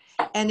goals.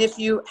 And if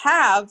you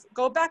have,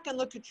 go back and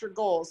look at your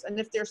goals. And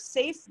if they're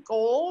safe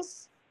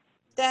goals,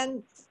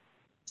 then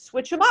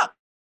switch them up.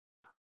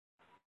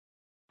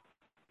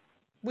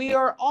 We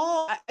are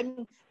all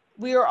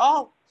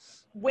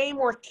way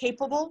more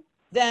capable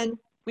than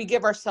we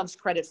give ourselves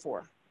credit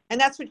for. And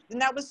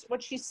that was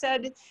what she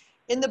said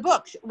in the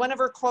book. One of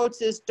her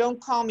quotes is, "Don't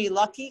call me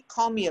lucky,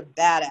 call me a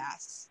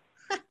badass."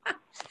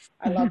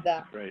 I love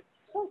that. Right.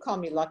 Don't call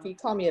me lucky,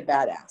 call me a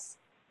badass.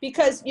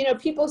 Because,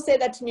 people say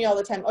that to me all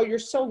the time. Oh, you're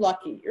so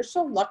lucky. You're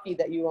so lucky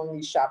that you own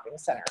these shopping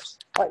centers.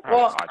 Like,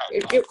 well,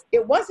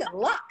 it wasn't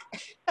luck.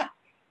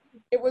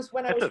 It was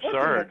when I was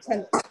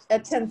working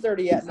at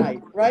 10:30 at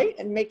night, right?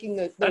 And making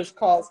those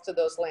calls to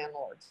those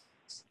landlords.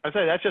 I'd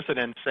say that's just an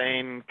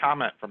insane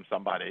comment from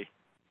somebody.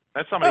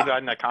 That's somebody who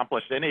hadn't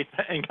accomplished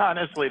anything,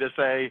 honestly, to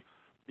say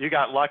you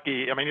got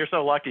lucky. I mean, you're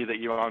so lucky that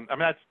you own. I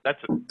mean,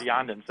 that's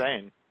beyond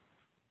insane.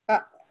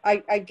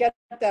 I get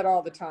that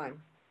all the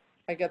time.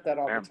 I get that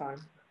all the time.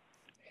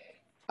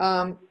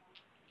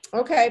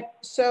 Okay,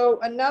 so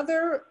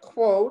another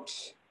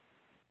quote,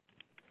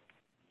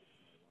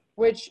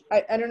 which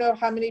I don't know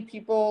how many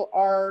people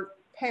are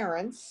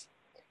parents,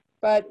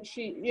 but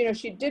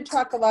she did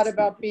talk a lot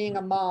about being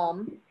a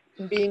mom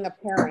and being a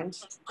parent.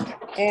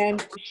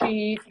 And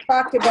she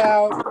talked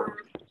about,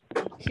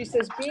 she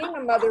says, being a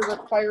mother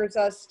requires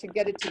us to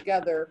get it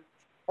together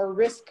or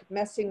risk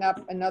messing up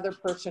another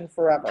person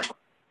forever.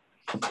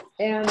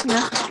 And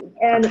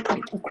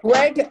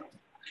Greg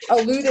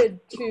alluded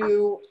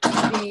to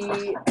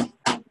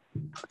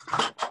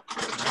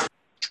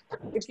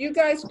if you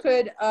guys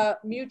could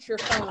mute your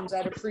phones,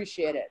 I'd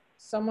appreciate it.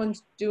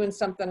 Someone's doing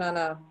something on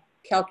a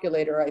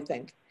calculator, I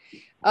think.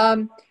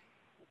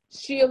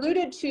 She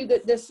alluded to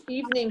that this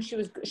evening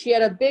she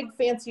had a big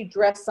fancy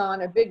dress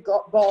on, a big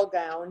ball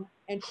gown,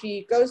 and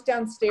she goes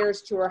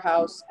downstairs to her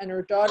house, and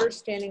her daughter's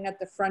standing at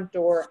the front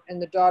door,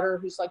 and the daughter,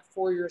 who's like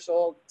 4 years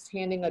old, is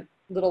handing a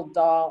little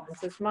doll and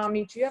says,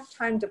 "Mommy, do you have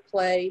time to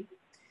play?"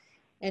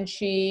 And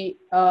she,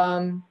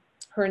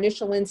 her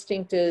initial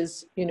instinct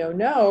is,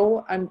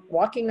 no, I'm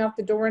walking out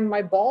the door in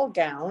my ball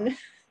gown.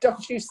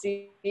 Don't you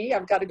see?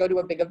 I've got to go to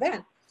a big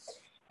event.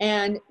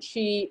 And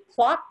she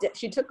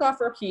took off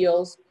her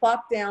heels,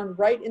 plopped down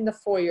right in the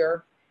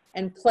foyer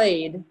and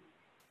played.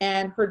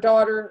 And her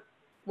daughter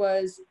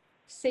was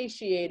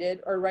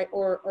satiated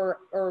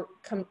or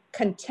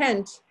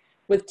content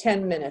with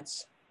 10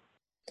 minutes.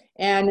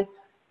 And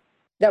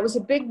that was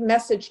a big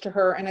message to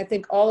her. And I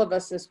think all of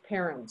us as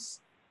parents,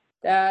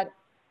 that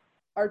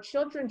our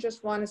children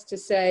just want us to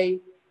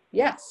say,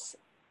 yes,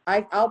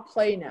 I'll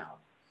play now.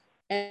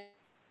 And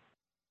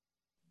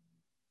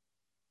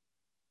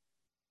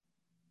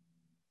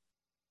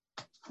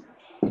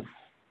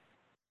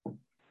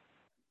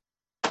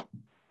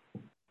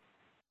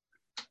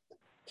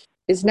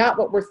is not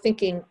what we're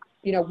thinking.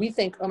 We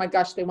think, oh my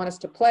gosh, they want us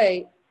to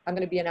play. I'm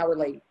going to be an hour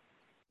late.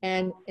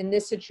 And in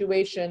this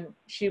situation,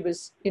 she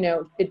was,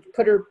 it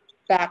put her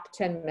back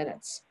 10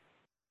 minutes.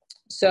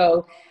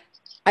 So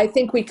I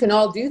think we can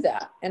all do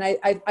that. And I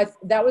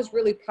that was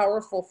really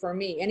powerful for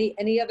me.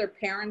 Any other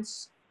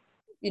parents,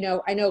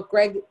 I know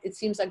Greg, it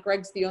seems like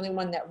Greg's the only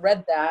one that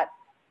read that,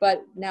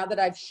 but now that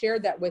I've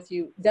shared that with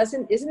you,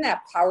 isn't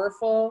that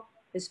powerful?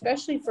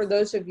 Especially for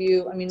those of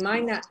you, I mean,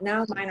 mine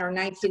are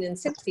 19 and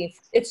 16.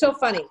 It's so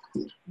funny.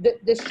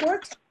 The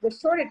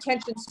short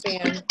attention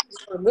span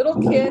for little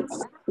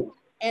kids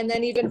And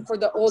then even for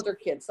the older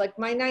kids, like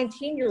my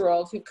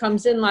 19-year-old who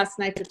comes in last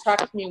night to talk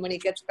to me when he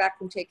gets back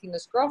from taking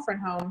his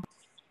girlfriend home,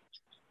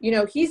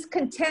 he's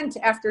content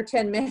after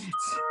 10 minutes.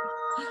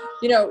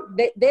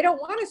 They don't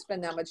want to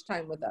spend that much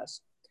time with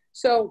us.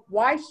 So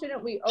why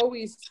shouldn't we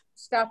always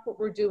stop what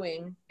we're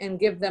doing and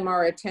give them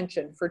our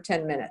attention for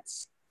 10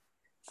 minutes?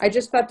 I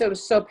just thought that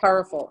was so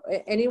powerful.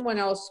 Anyone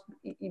else,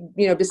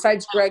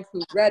 besides Greg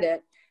who read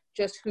it,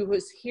 just who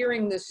was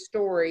hearing this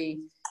story,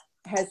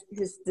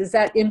 does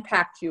that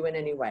impact you in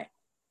any way?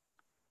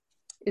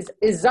 Is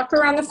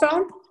Zucker on the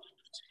phone?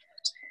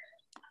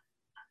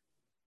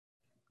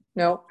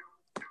 No.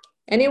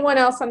 Anyone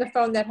else on the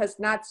phone that has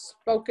not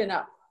spoken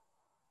up?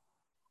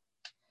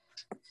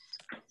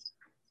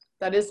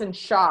 That isn't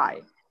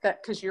shy,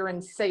 because you're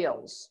in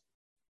sales.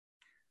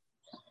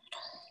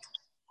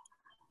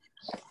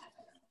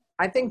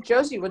 I think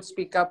Josie would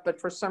speak up, but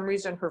for some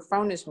reason her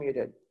phone is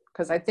muted,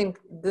 because I think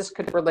this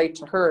could relate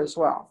to her as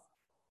well.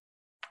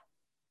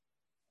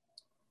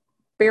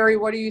 Barry,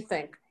 what do you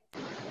think?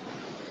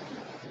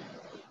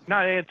 No,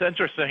 it's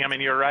interesting. I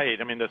mean, you're right.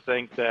 I mean, to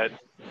think that,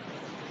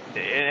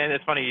 and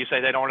it's funny you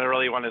say they don't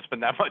really want to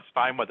spend that much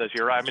time with us.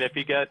 You're right. I mean, if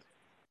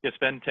you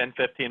spend 10,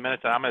 15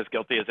 minutes, and I'm as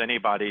guilty as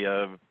anybody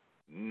of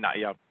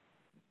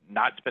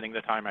not spending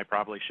the time I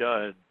probably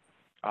should.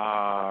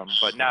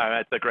 But no,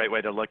 that's a great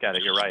way to look at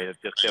it. You're right.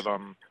 It's just give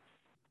them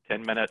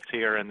 10 minutes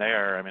here and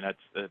there. I mean,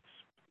 it's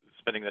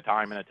spending the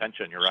time and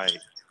attention. You're right.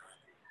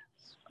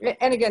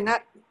 And again,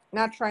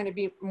 not trying to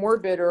be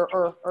morbid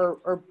or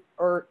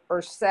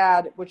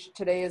sad, which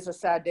today is a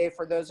sad day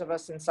for those of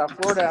us in South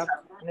Florida,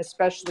 and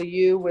especially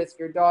you with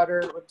your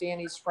daughter, with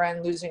Danny's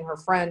friend, losing her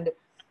friend.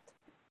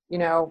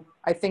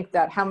 I think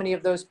that how many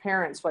of those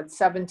parents,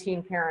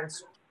 17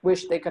 parents,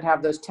 wish they could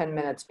have those 10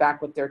 minutes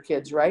back with their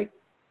kids, right?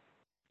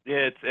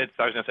 Yeah,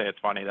 I was gonna say it's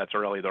funny. That's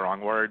really the wrong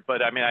word,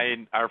 but I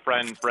mean, our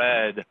friend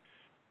Fred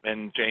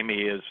and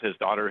Jamie is his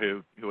daughter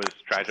who was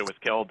tragic, was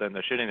killed in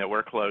the shooting that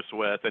we're close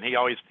with, and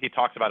he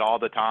talks about all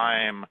the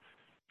time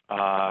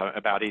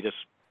about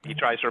he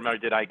tries to remember,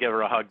 did I give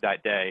her a hug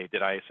that day?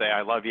 Did I say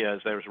I love you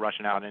as they was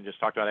rushing out, and just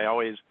talked about, I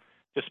always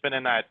just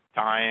spending that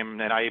time,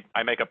 and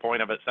I make a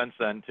point of it since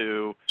then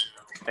to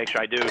make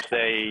sure I do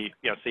say,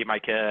 see my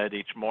kid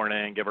each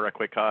morning, give her a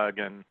quick hug,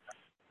 and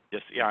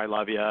just, I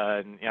love you,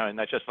 and and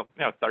that's just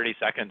 30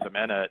 seconds, a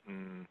minute,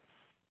 and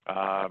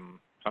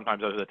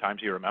sometimes those are the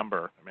times you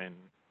remember. I mean,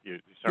 you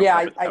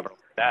certainly never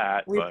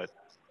that, but.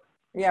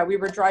 Yeah, we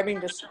were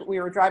driving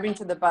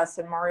to the bus,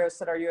 and Mario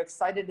said, "Are you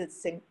excited?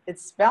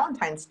 It's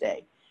Valentine's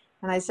Day."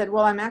 And I said,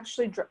 "Well, I'm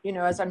actually,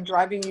 as I'm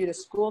driving you to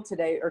school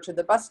today or to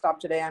the bus stop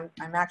today,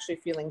 I'm actually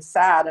feeling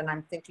sad, and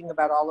I'm thinking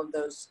about all of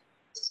those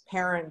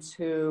parents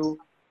who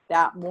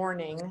that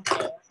morning,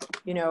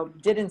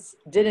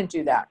 didn't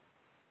do that."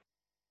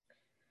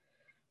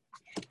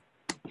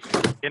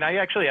 And I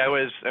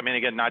was,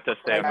 again, not to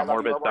stay on the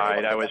morbid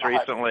side, I was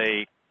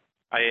recently,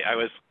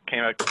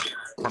 came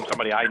from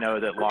somebody I know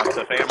that lost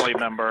a family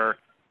member.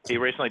 He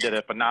recently did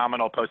a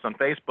phenomenal post on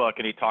Facebook,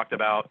 and he talked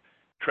about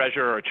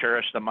treasure or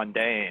cherish the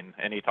mundane.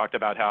 And he talked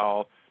about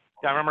how,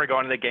 I remember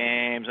going to the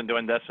games and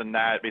doing this and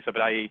that, but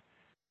I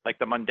like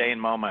the mundane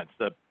moments,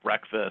 the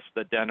breakfast,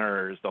 the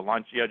dinners, the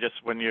lunch, just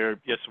when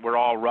we're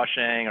all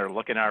rushing or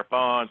looking at our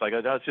phones, like,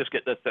 let's just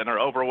get this dinner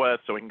over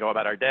with so we can go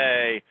about our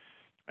day.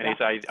 And he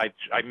said,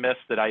 I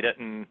missed that I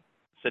didn't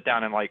sit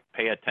down and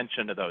pay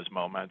attention to those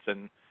moments.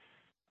 And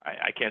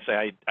I can't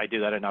say I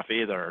do that enough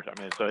either.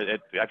 So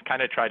I've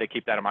kind of tried to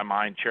keep that in my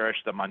mind, cherish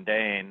the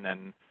mundane.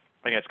 And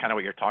I think that's kind of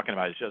what you're talking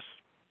about, is just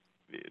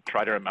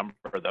try to remember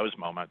those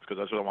moments, because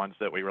those are the ones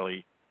that we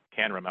really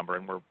can remember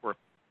and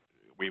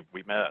we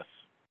miss.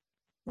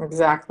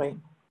 Exactly.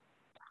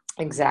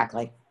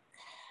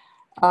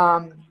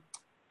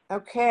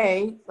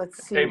 Okay,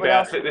 let's see. Hey, what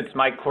Beth, else? it's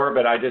Mike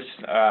Corbett. I just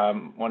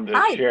wanted to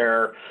Hi.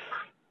 share.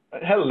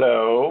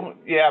 Hello.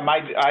 Yeah,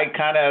 I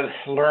kind of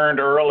learned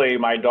early.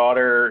 My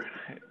daughter,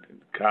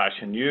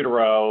 in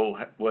utero,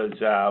 was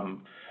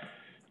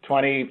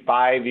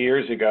 25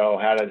 years ago,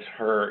 had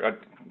her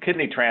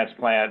kidney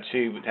transplant.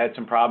 She had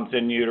some problems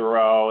in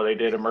utero. They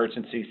did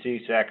emergency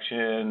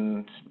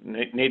C-section,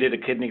 needed a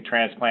kidney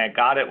transplant,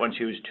 got it when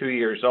she was 2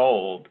 years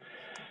old.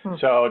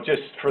 So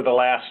just for the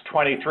last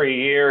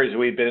 23 years,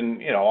 we've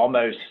been,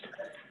 almost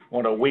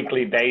on a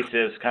weekly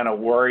basis, kind of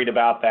worried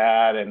about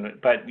that.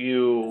 But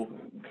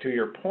to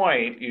your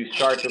point, you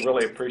start to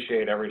really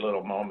appreciate every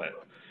little moment.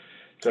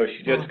 So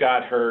she just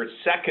got her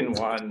second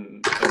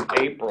one in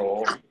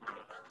April.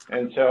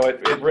 And so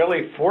it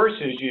really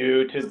forces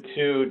you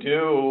to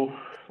do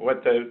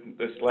what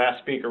this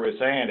last speaker was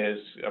saying, is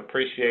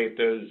appreciate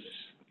those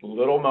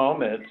little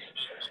moments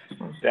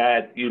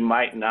that you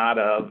might not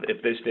have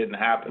if this didn't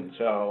happen.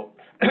 So,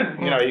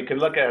 you can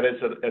look at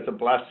it as a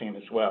blessing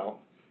as well.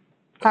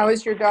 How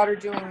is your daughter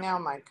doing now,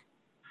 Mike?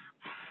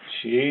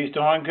 She's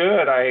doing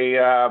good.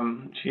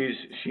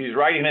 She's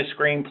writing a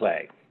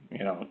screenplay.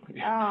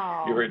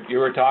 Oh. You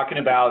were talking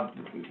about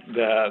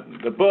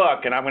the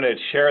book, and I'm going to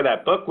share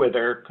that book with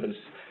her, because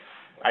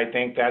I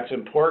think that's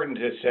important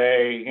to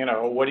say,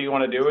 what do you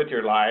want to do with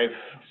your life?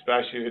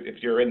 especially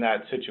if you're in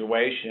that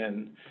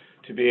situation,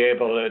 to be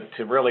able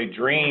to really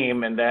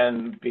dream and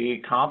then be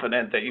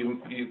confident that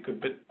you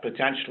could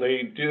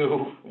potentially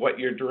do what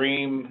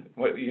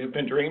you've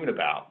been dreaming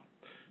about.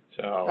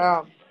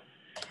 So.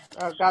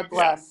 Oh, God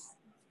bless.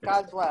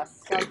 God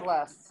bless. God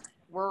bless.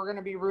 We're going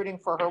to be rooting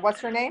for her.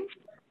 What's her name?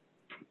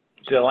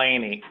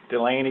 Delaney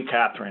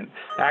Catherine.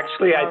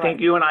 Actually, I All think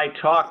right. you and I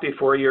talked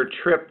before your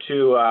trip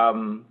to,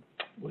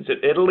 was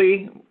it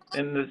Italy?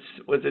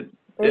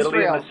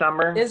 Italy in the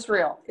summer?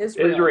 Israel.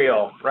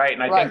 Right.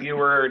 And I Right. think you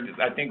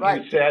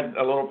Right. said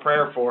a little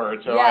prayer for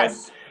her. So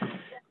Yes.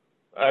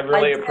 I I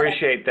really did.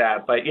 appreciate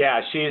that. But yeah,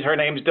 her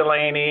name's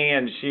Delaney,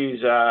 and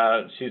she's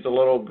a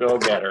little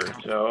go-getter.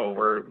 So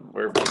we're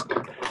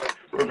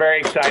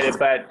very excited.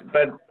 But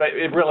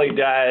it really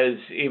does,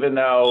 even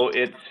though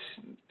it's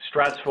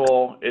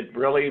stressful, it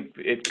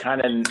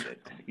kind of,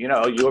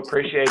 you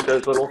appreciate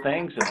those little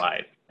things in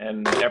life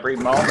and every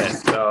moment.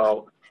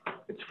 So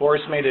it's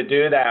forced me to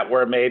do that,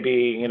 where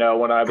maybe, when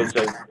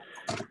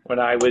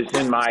I was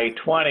in my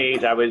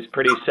 20s, I was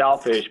pretty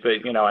selfish, but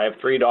I have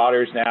 3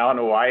 daughters now and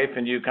a wife,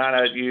 and you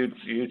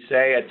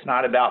say it's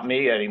not about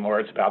me anymore,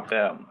 it's about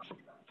them.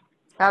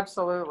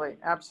 Absolutely.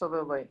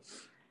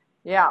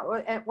 Yeah.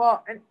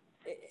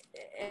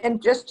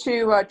 And just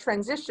to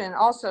transition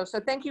also, so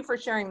thank you for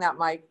sharing that,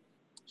 Mike.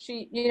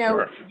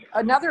 Sure.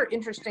 Another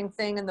interesting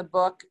thing in the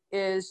book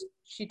is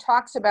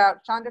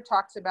Shonda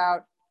talks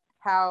about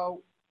how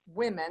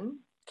women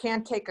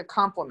can't take a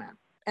compliment.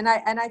 And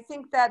I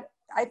think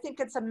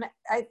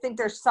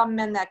there's some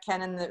men that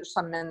can and there's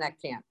some men that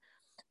can't.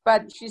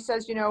 But she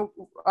says,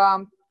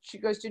 she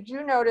goes, did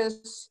you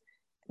notice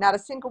not a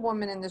single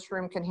woman in this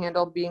room can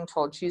handle being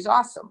told she's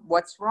awesome?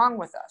 What's wrong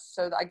with us?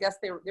 So I guess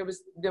there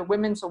was the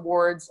women's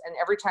awards, and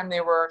every time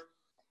they were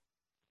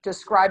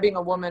describing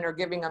a woman or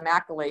giving them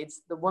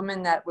accolades, the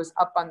woman that was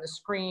up on the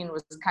screen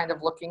was kind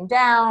of looking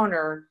down,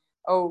 or,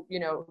 oh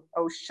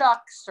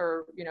shucks,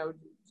 or,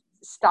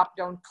 stop,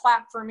 don't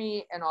clap for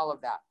me, and all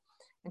of that.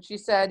 And she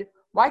said,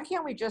 why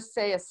can't we just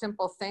say a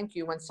simple thank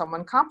you when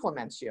someone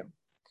compliments you?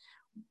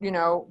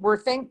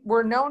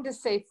 We're known to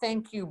say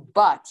thank you,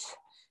 but,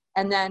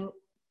 and then,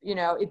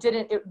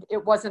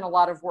 it wasn't a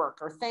lot of work,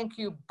 or thank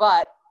you,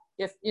 but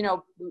if,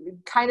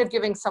 kind of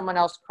giving someone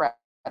else credit.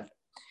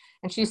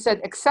 And she said,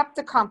 accept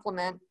the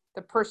compliment.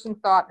 The person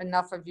thought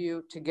enough of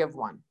you to give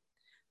one.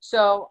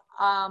 So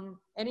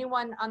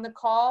anyone on the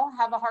call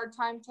have a hard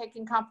time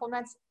taking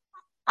compliments?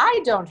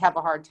 I don't have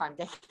a hard time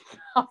taking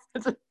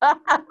compliments.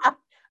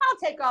 I'll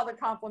take all the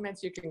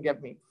compliments you can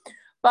give me.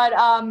 But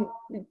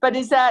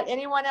is that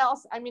anyone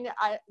else? I mean,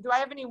 do I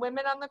have any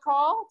women on the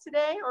call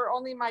today, or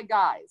only my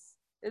guys?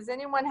 Does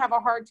anyone have a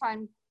hard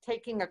time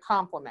taking a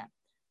compliment?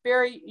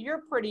 Barry,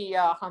 you're pretty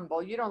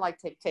humble. You don't like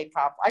to take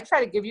compliments. I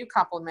try to give you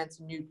compliments,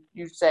 and you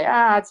say,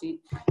 I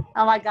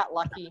got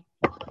lucky.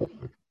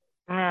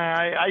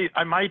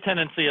 My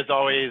tendency is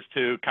always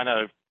to kind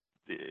of,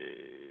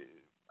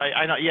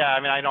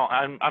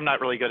 I'm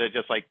not really good at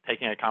just like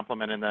taking a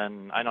compliment, and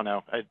then I don't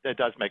know. It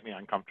does make me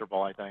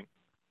uncomfortable, I think.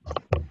 I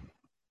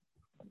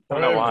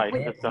don't know why.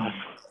 It just does.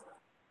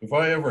 If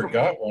I ever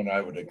got one, I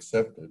would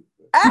accept it.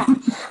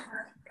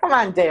 Come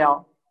on,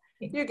 Dale.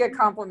 You get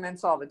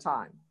compliments all the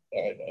time.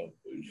 I know.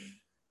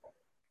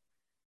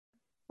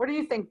 What do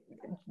you think,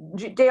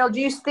 Dale? Do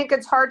you think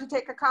it's hard to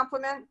take a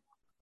compliment?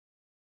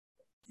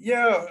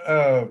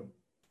 Yeah,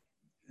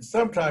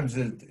 sometimes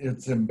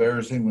it's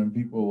embarrassing when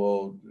people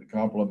will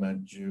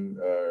compliment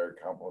you or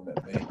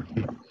compliment me.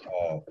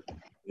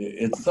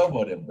 It's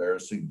somewhat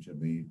embarrassing to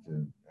me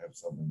to have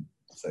someone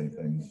say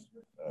things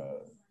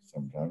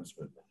sometimes,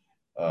 but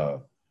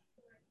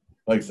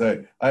like I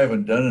say, I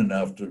haven't done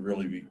enough to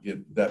really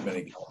get that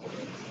many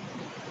compliments.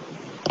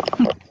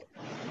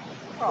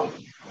 Oh.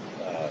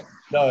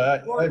 I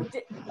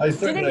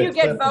certainly didn't you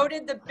get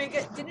voted the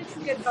biggest? Didn't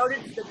you get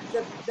voted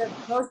the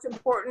most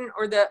important,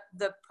 or the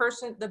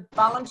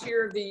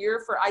volunteer of the year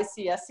for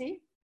ICSC?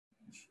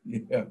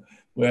 Yeah,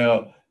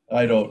 well,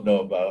 I don't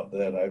know about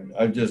that.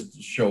 I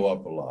just show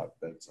up a lot.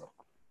 That's all.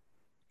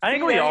 I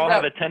think we all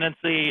have a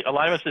tendency, a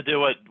lot of us, to do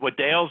what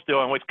Dale's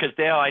doing, because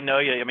Dale, I know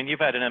you. I mean,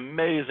 you've had an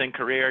amazing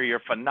career.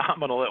 You're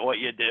phenomenal at what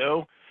you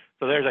do.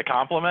 So there's a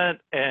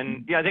compliment,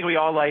 and I think we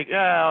all like,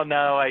 oh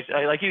no, I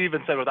like you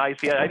even said with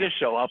ICS, I just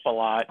show up a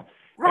lot.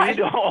 Right. You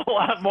do a whole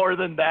lot more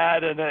than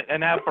that, and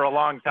have for a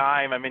long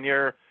time. I mean,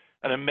 you're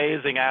an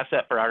amazing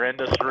asset for our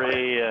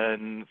industry,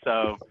 and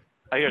so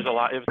I hear there's a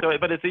lot.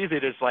 But it's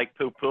easy to just like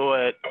poo-poo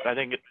it. I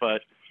think, I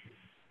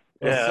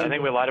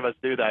think a lot of us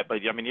do that.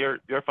 But I mean, you're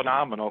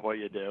phenomenal at what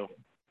you do.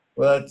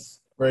 Well,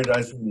 that's very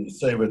nice of you to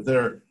say, but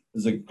there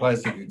is a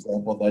classic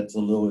example that's a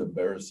little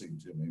embarrassing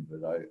to me,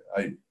 but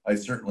I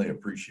certainly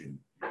appreciate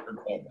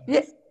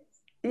it.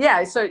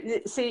 Yeah. So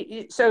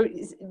see,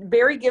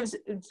 Barry gives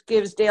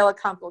Dale a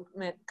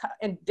compliment,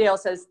 and Dale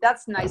says,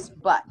 "That's nice,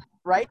 but,"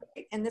 right?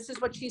 And this is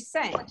what she's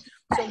saying.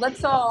 So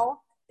let's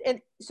all.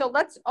 It's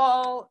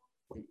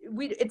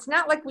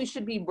not like we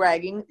should be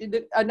bragging.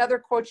 Another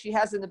quote she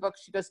has in the book,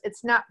 she goes,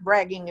 "It's not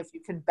bragging if you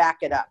can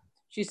back it up."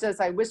 She says,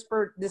 "I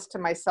whisper this to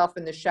myself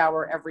in the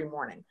shower every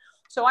morning."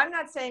 So I'm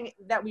not saying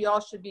that we all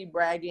should be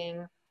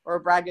bragging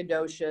or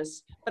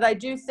braggadocious, but I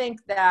do think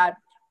that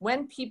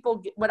when people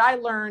get, what I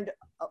learned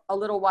a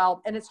little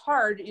while, and it's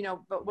hard, you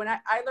know, but when I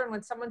learned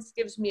when someone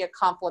gives me a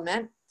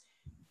compliment,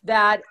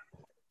 that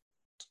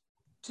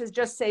to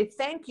just say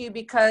thank you,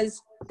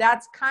 because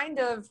that's kind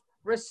of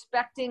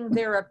respecting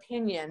their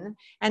opinion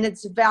and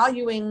it's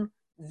valuing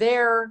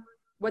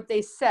what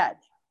they said.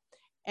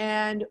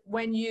 And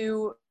when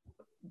you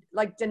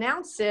like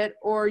denounce it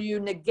or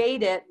you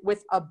negate it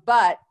with a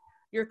but,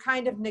 you're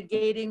kind of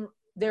negating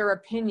their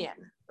opinion.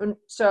 And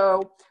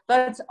so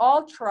let's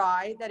all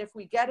try that if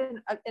we get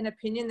an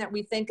opinion that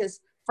we think is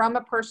from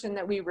a person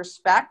that we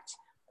respect,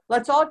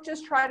 let's all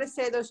just try to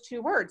say those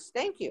two words,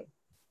 thank you.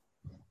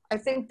 I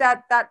think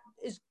that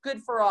is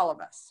good for all of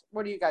us.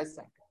 What do you guys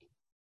think?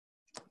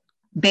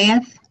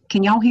 Beth,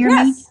 can y'all hear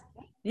me?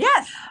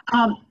 Yes.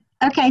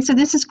 Okay, so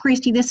this is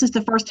Christy. This is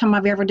the first time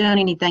I've ever done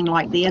anything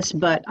like this,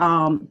 but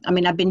I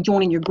mean, I've been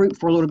joining your group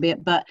for a little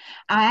bit, but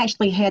I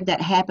actually had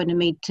that happen to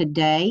me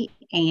today,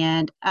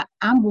 and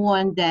I'm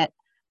one that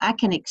I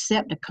can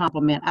accept a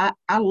compliment.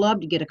 I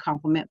love to get a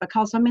compliment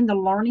because I'm in the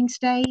learning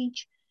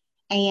stage,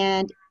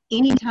 and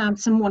anytime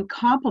someone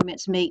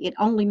compliments me, it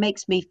only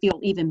makes me feel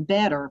even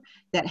better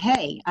that,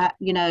 hey,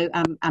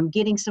 I'm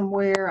getting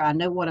somewhere. I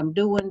know what I'm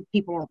doing.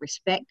 People are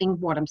respecting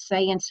what I'm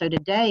saying. So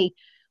today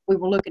we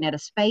were looking at a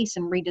space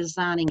and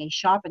redesigning a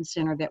shopping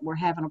center that we're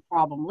having a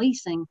problem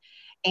leasing.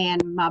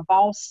 And my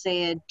boss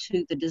said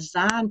to the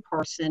design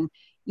person,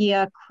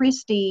 yeah,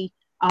 Christy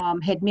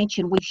had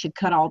mentioned we should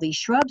cut all these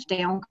shrubs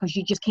down because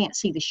you just can't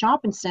see the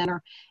shopping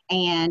center.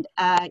 And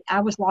I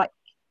was like,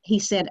 he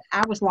said,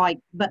 I was like,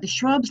 but the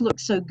shrubs look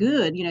so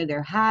good. You know,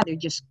 they're high. They're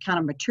just kind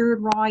of matured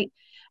right.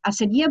 I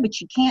said, yeah, but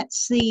you can't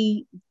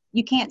see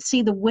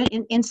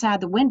the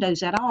inside the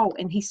windows at all.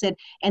 And he said,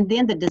 and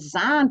then the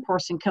design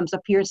person comes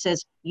up here and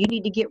says, you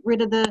need to get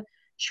rid of the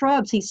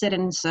shrubs. He said,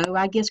 and so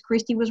I guess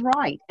Christy was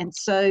right. And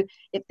so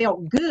it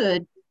felt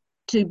good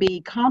to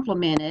be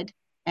complimented.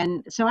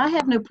 And so I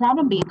have no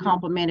problem being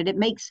complimented. It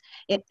makes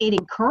it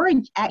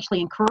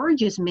actually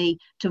encourages me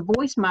to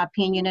voice my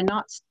opinion and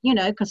not, you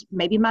know, because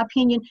maybe my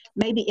opinion,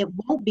 maybe it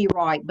won't be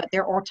right, but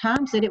there are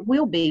times that it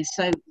will be.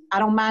 So I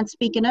don't mind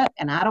speaking up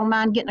and I don't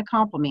mind getting a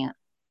compliment.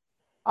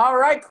 All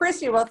right,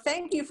 Christy. Well,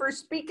 thank you for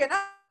speaking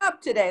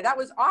up today. That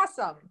was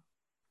awesome.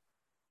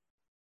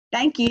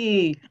 Thank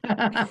you. All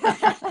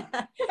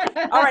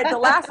right. The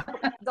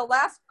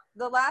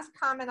last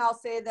comment I'll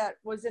say that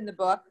was in the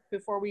book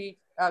before we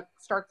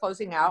start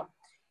closing out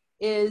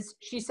is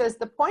she says,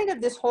 the point of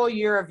this whole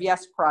Year of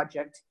Yes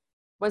project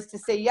was to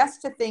say yes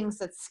to things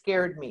that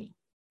scared me,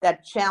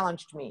 that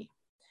challenged me.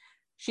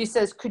 She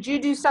says, could you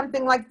do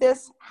something like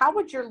this? How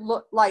would your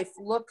life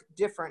look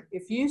different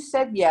if you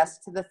said yes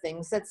to the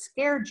things that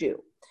scared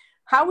you?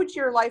 How would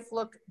your life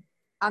look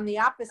on the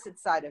opposite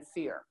side of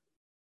fear?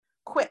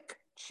 Quick,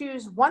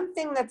 choose one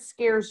thing that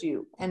scares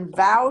you and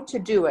vow to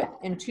do it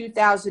in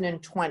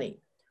 2020.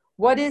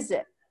 What is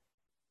it?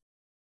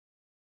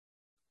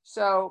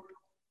 So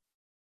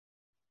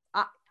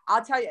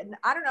I'll tell you,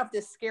 I don't know if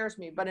this scares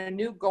me, but a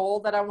new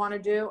goal that I want to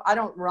do, I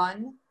don't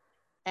run.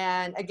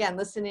 And again,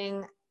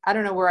 listening, I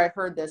don't know where I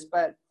heard this,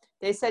 but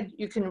they said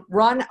you can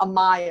run a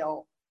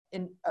mile.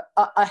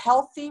 A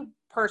healthy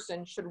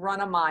person should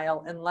run a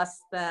mile in less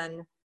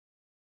than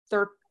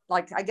 30.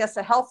 Like, I guess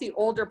a healthy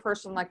older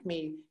person like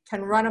me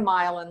can run a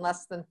mile in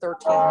less than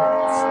 13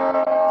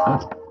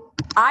 minutes.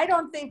 I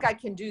don't think I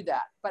can do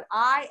that, but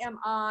I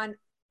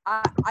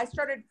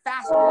started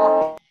fast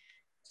walking.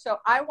 So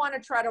I want to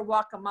try to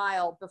walk a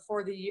mile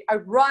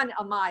run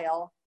a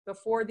mile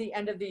before the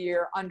end of the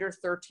year under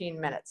 13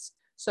 minutes.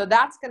 So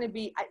that's going to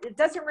be, it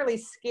doesn't really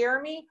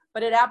scare me,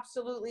 but it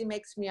absolutely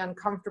makes me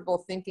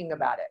uncomfortable thinking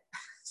about it.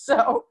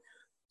 So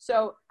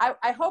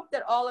I hope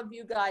that all of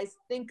you guys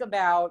think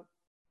about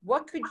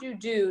what could you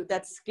do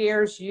that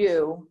scares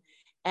you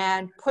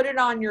and put it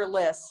on your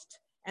list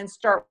and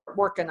start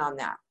working on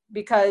that.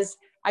 Because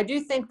I do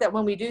think that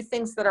when we do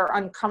things that are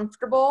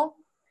uncomfortable,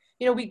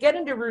 you know, we get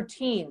into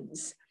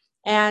routines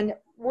and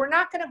we're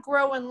not going to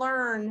grow and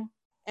learn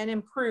and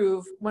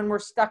improve when we're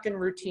stuck in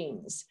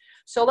routines.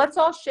 So let's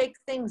all shake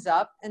things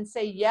up and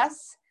say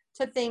yes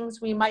to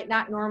things we might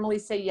not normally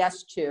say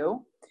yes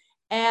to.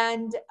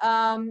 And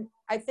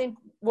I think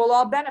we'll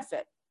all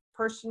benefit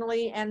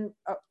personally and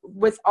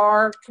with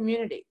our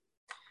community.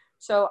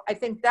 So I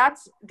think that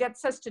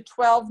gets us to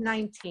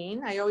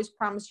 12:19. I always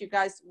promise you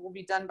guys we'll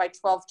be done by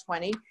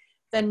 12:20.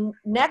 The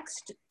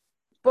next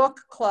book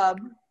club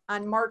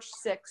on March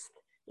 6th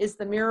is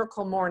The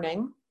Miracle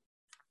Morning.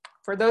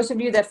 For those of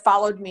you that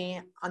followed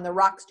me on the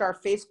Rockstar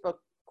Facebook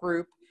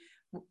group,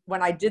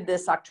 when I did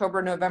this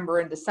October, November,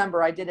 and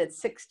December, I did it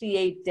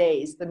 68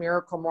 days, The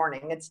Miracle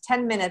Morning. It's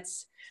 10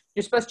 minutes.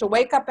 You're supposed to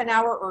wake up an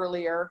hour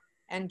earlier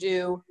and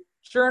do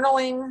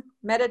journaling,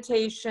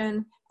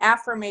 meditation,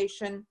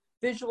 affirmation,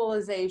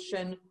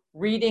 visualization,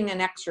 reading,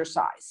 and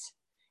exercise.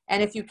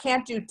 And if you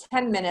can't do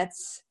 10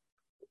 minutes,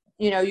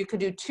 you know, you could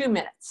do 2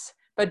 minutes,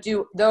 but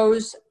do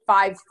those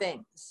 5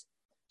 things.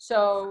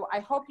 So I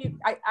hope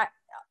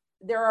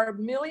there are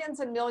millions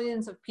and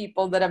millions of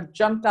people that have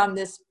jumped on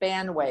this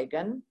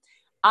bandwagon.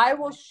 I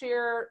will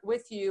share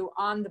with you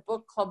on the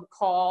book club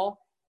call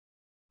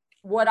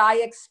what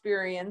I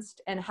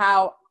experienced and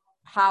how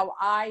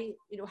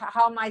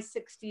my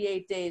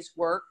 68 days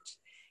worked.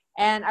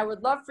 And I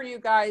would love for you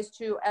guys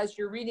to, as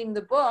you're reading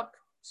the book,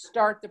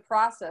 start the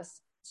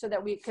process so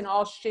that we can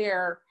all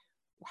share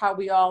how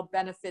we all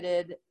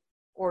benefited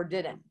or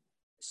didn't.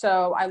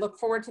 So I look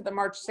forward to the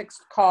March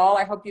 6th call.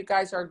 I hope you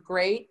guys are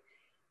great.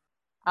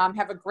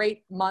 Have a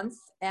great month.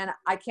 And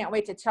I can't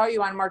wait to tell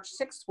you on March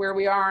 6th where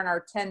we are on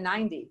our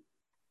 1090.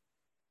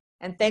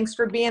 And thanks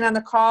for being on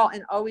the call,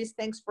 and always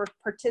thanks for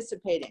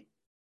participating.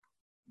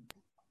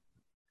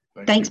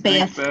 Thanks,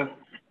 Beth.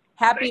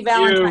 Happy Thank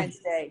Valentine's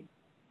Day.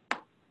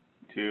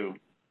 Too.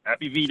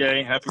 Happy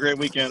V-Day. Have a great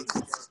weekend.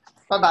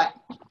 Bye-bye.